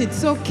front.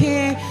 It's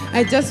okay.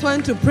 I just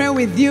want to pray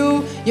with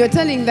you. You're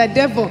telling the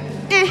devil,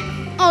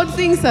 all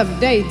things have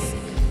died.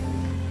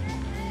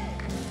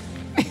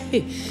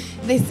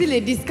 There's still a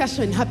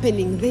discussion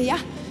happening there.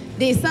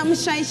 There's some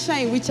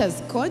shy which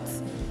has caught,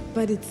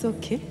 but it's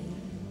okay.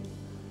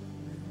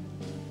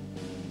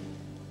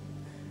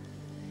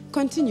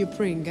 Continue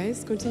praying,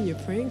 guys. Continue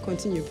praying.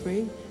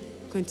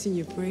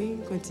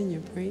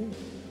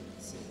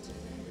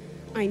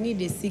 I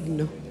need a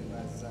signal.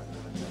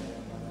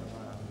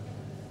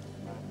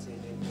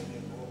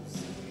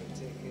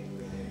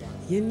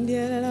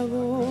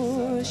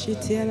 Yendialabo,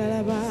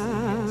 shitialaba,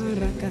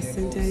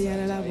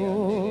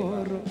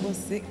 rakasentarialabo,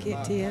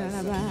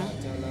 roboseketialaba,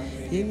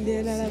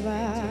 yendialaba,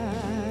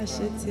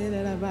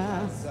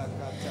 shitialaba.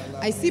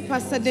 I see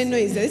Pastor Deno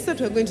is there. This is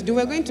what we're going to do.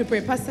 We're going to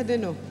pray. Pastor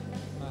Deno.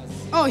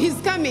 Oh,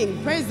 he's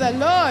coming. Praise the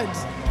Lord.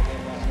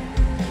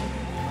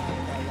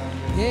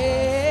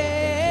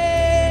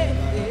 Hey,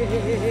 hey,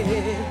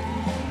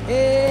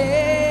 hey.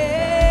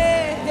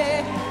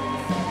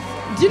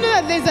 Do you know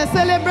that there's a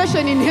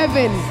celebration in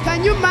heaven?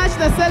 Can you match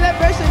the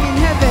celebration in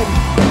heaven?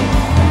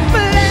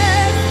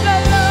 Bless the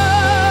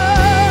Lord.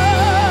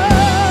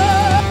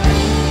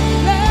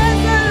 Bless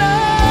the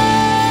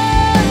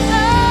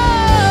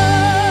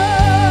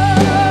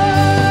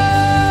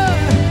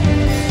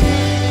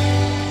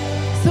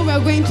Lord. So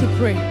we're going to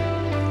pray.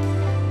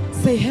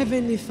 Say,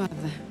 Heavenly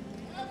Father.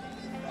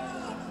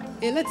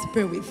 Hey, let's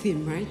pray with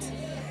him, right?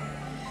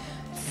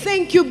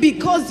 Thank you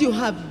because you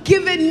have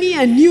given me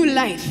a new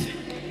life.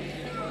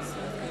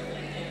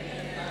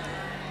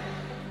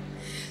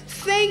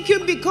 Thank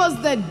you because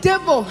the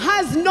devil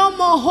has no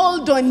more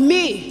hold on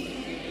me.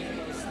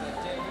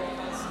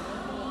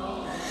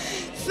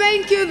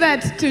 Thank you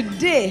that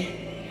today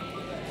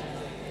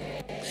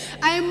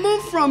I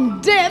move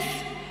from death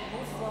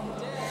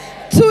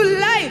to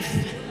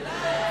life.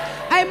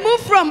 I move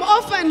from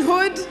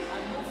orphanhood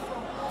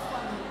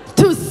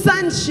to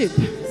sonship.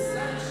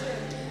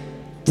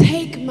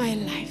 Take my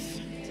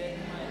life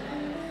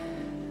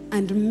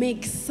and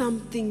make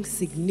something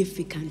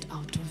significant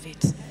out of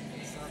it.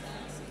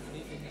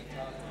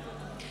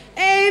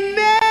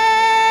 Amen.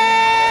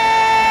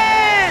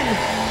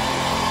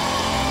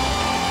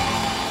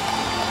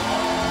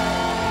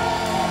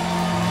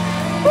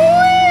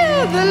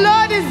 Woo, the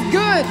Lord is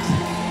good.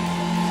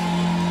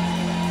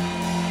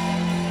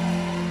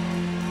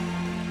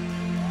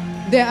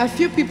 There are a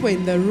few people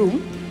in the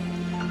room,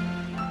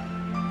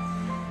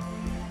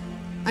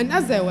 and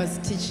as I was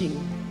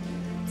teaching,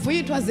 for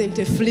you it wasn't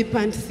a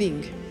flippant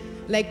thing.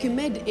 Like you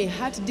made a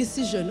hard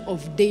decision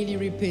of daily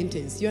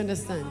repentance. You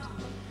understand?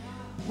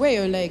 Where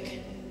you're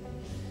like,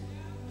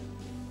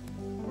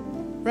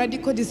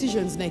 radical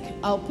decisions like,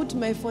 I'll put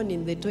my phone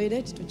in the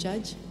toilet to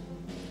charge.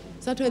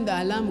 So that when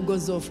the alarm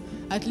goes off,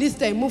 at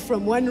least I move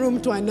from one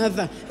room to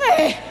another.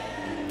 Hey!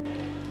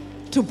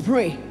 To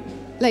pray.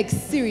 Like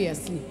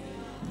seriously.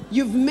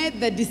 You've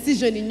made the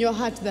decision in your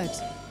heart that,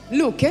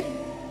 look,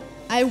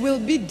 I will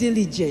be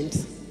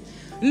diligent.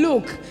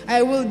 Look,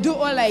 I will do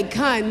all I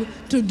can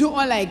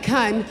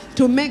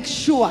to make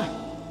sure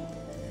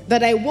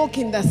that I walk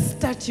in the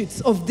statutes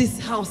of this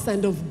house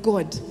and of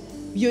God.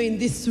 You're in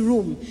this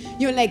room.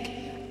 You're like,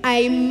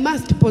 I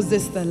must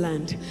possess the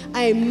land.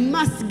 I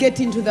must get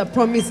into the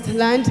promised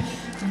land.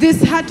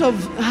 This heart of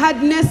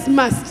hardness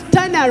must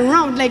turn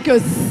around like you're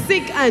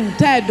sick and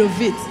tired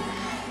of it.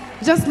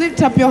 Just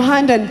lift up your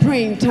hand and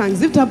pray in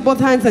tongues. Lift up both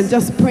hands and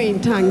just pray in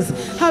tongues.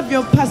 Have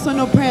your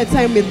personal prayer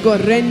time with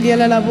God.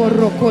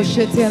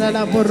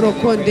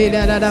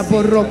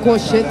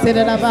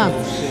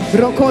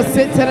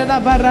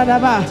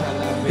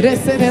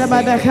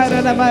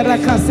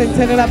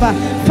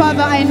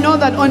 Father, I know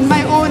that on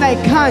my own I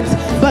can't,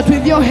 but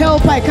with your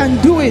help I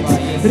can do it.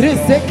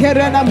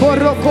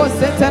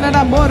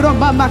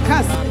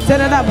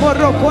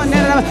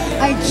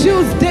 I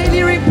choose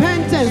daily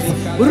repentance.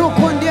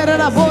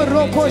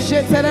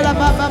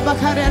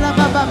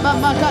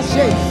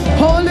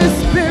 Holy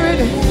Spirit,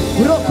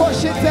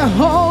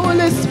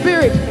 Holy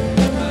Spirit.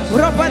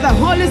 The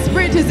Holy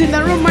Spirit is in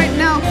the room right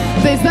now.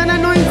 There's an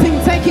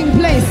anointing taking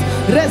place.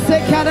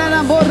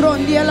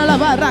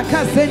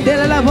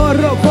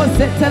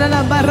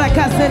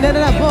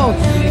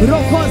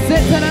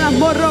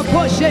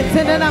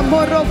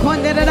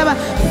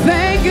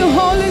 Thank you,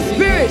 Holy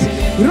Spirit.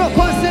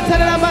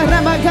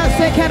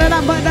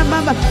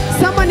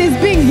 Someone is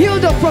being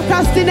healed of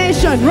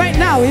procrastination right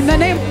now in the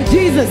name of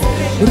Jesus.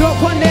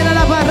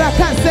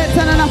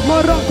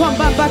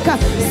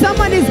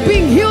 Someone is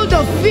being healed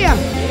of fear,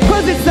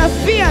 because it's the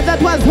fear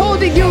that was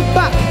holding you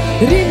back.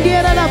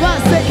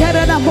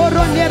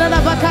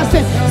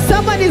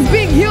 Someone is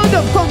being healed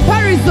of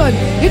comparison.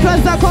 It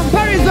was the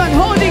comparison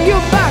holding you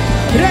back.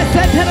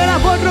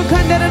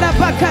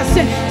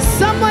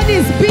 Someone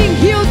is being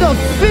healed of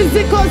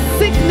physical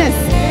sickness.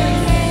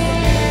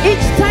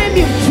 Each time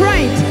you've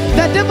tried,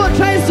 the devil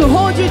tries to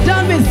hold you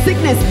down with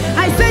sickness.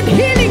 I send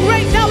healing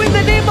right now in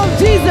the name of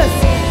Jesus.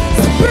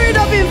 Spirit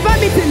of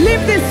infirmity,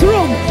 leave this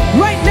room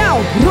right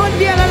now.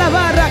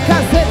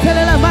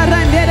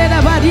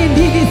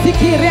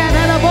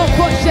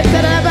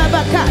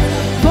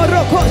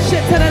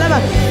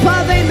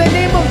 Father, in the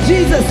name of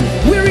Jesus,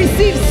 we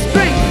receive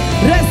strength.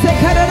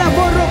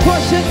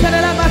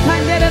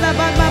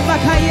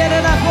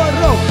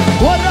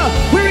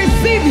 We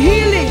receive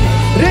healing.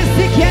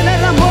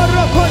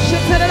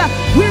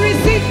 We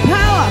receive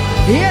power.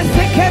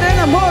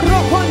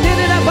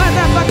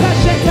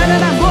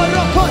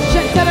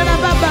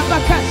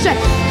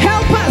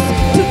 Help us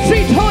to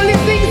treat holy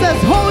things as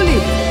holy.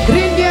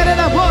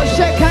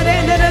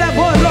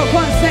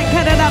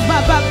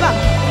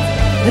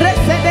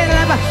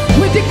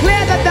 We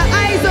declare that the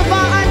eyes of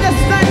our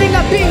understanding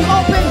are being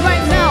opened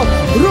right now.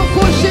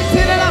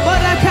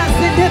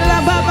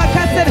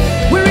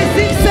 We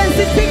receive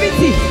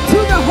sensitivity to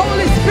the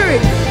Holy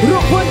Spirit.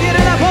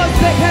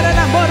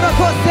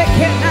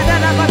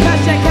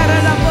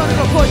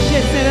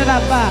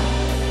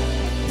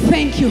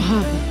 Thank you,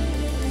 Abba.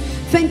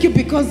 Thank you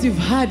because you've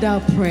heard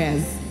our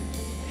prayers.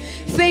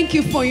 Thank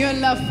you for your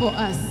love for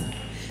us.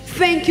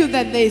 Thank you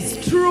that there is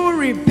true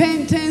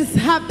repentance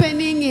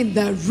happening in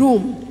the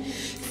room.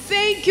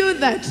 Thank you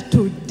that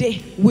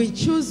today we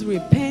choose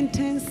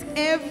repentance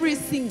every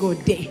single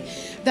day.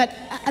 That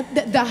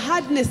the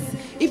hardness,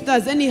 if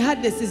there's any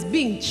hardness, is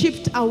being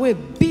chipped away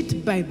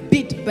bit by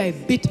bit by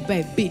bit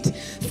by bit.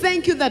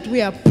 Thank you that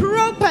we are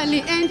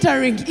properly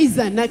entering is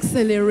an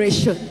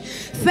acceleration.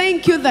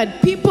 Thank you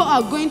that people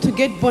are going to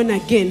get born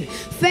again.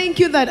 Thank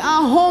you that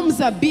our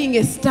homes are being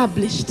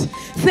established.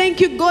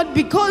 Thank you, God,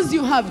 because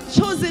you have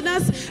chosen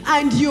us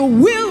and you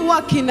will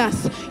work in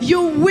us.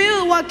 You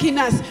will work in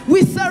us.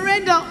 We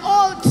surrender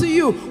all to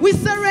you. We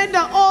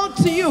surrender all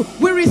to you.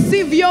 We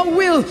receive your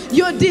will,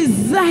 your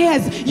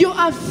desires, your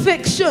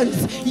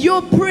affections,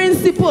 your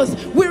principles.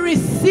 We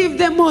receive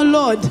them, oh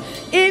Lord.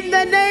 In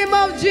the name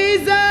of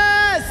Jesus.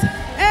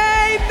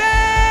 Amen.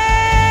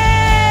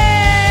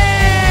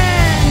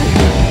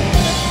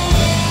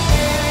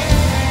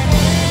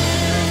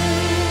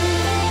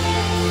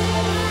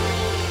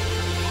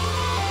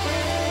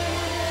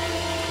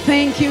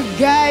 Thank you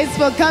guys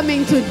for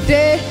coming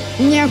today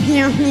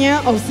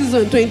of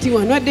season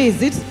 21. What day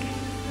is it?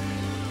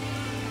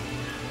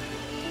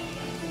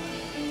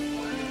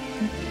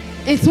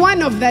 It's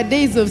one of the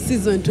days of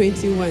season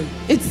 21.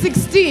 It's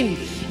 16.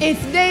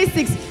 It's day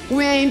 6.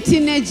 We're in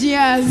teenage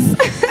years.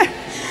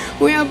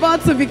 We're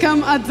about to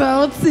become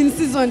adults in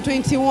season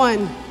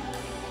 21.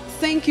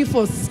 Thank you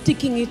for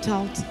sticking it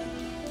out.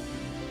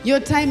 Your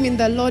time in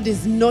the Lord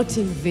is not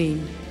in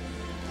vain.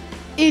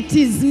 It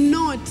is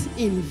not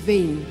in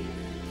vain.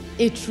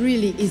 It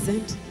really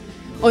isn't.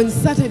 On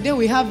Saturday,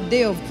 we have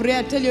day of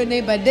prayer. Tell your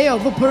neighbor, day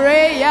of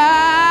prayer.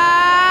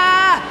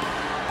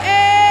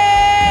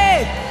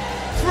 Hey!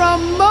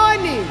 From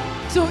morning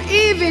to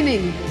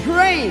evening,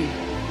 praying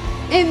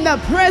in the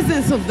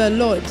presence of the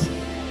Lord.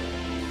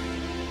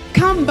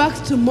 Come back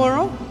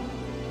tomorrow.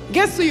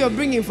 Guess who you're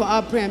bringing for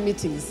our prayer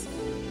meetings?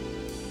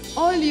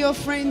 All your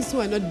friends who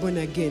are not born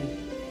again.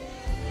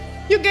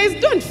 You guys,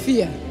 don't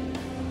fear.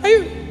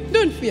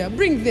 Don't fear.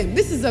 Bring them.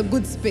 This is a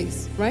good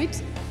space, right?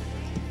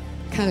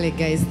 Kale,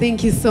 guys,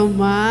 thank you so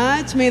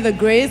much. May the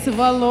grace of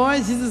our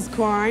Lord Jesus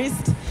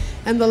Christ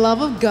and the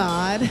love of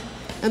God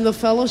and the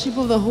fellowship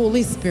of the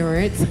Holy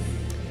Spirit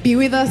be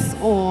with us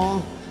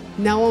all,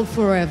 now and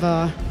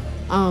forever.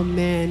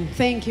 Amen.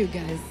 Thank you,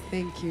 guys.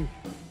 Thank you.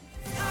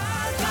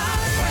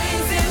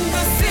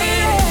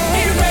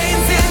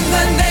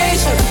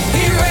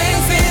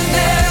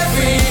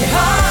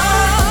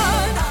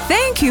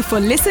 Thank you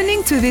for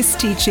listening to this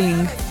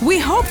teaching. We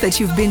hope that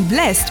you've been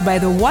blessed by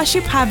the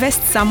Worship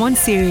Harvest Sermon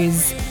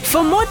Series.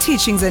 For more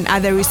teachings and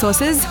other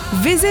resources,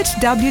 visit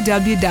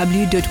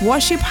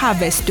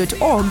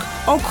www.worshipharvest.org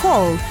or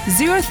call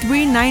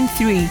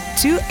 0393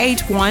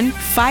 281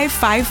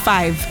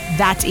 555.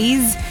 That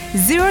is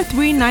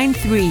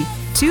 0393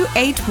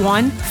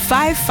 281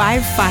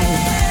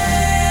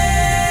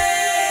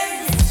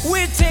 555.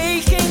 We're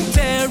taking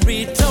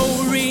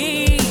territory.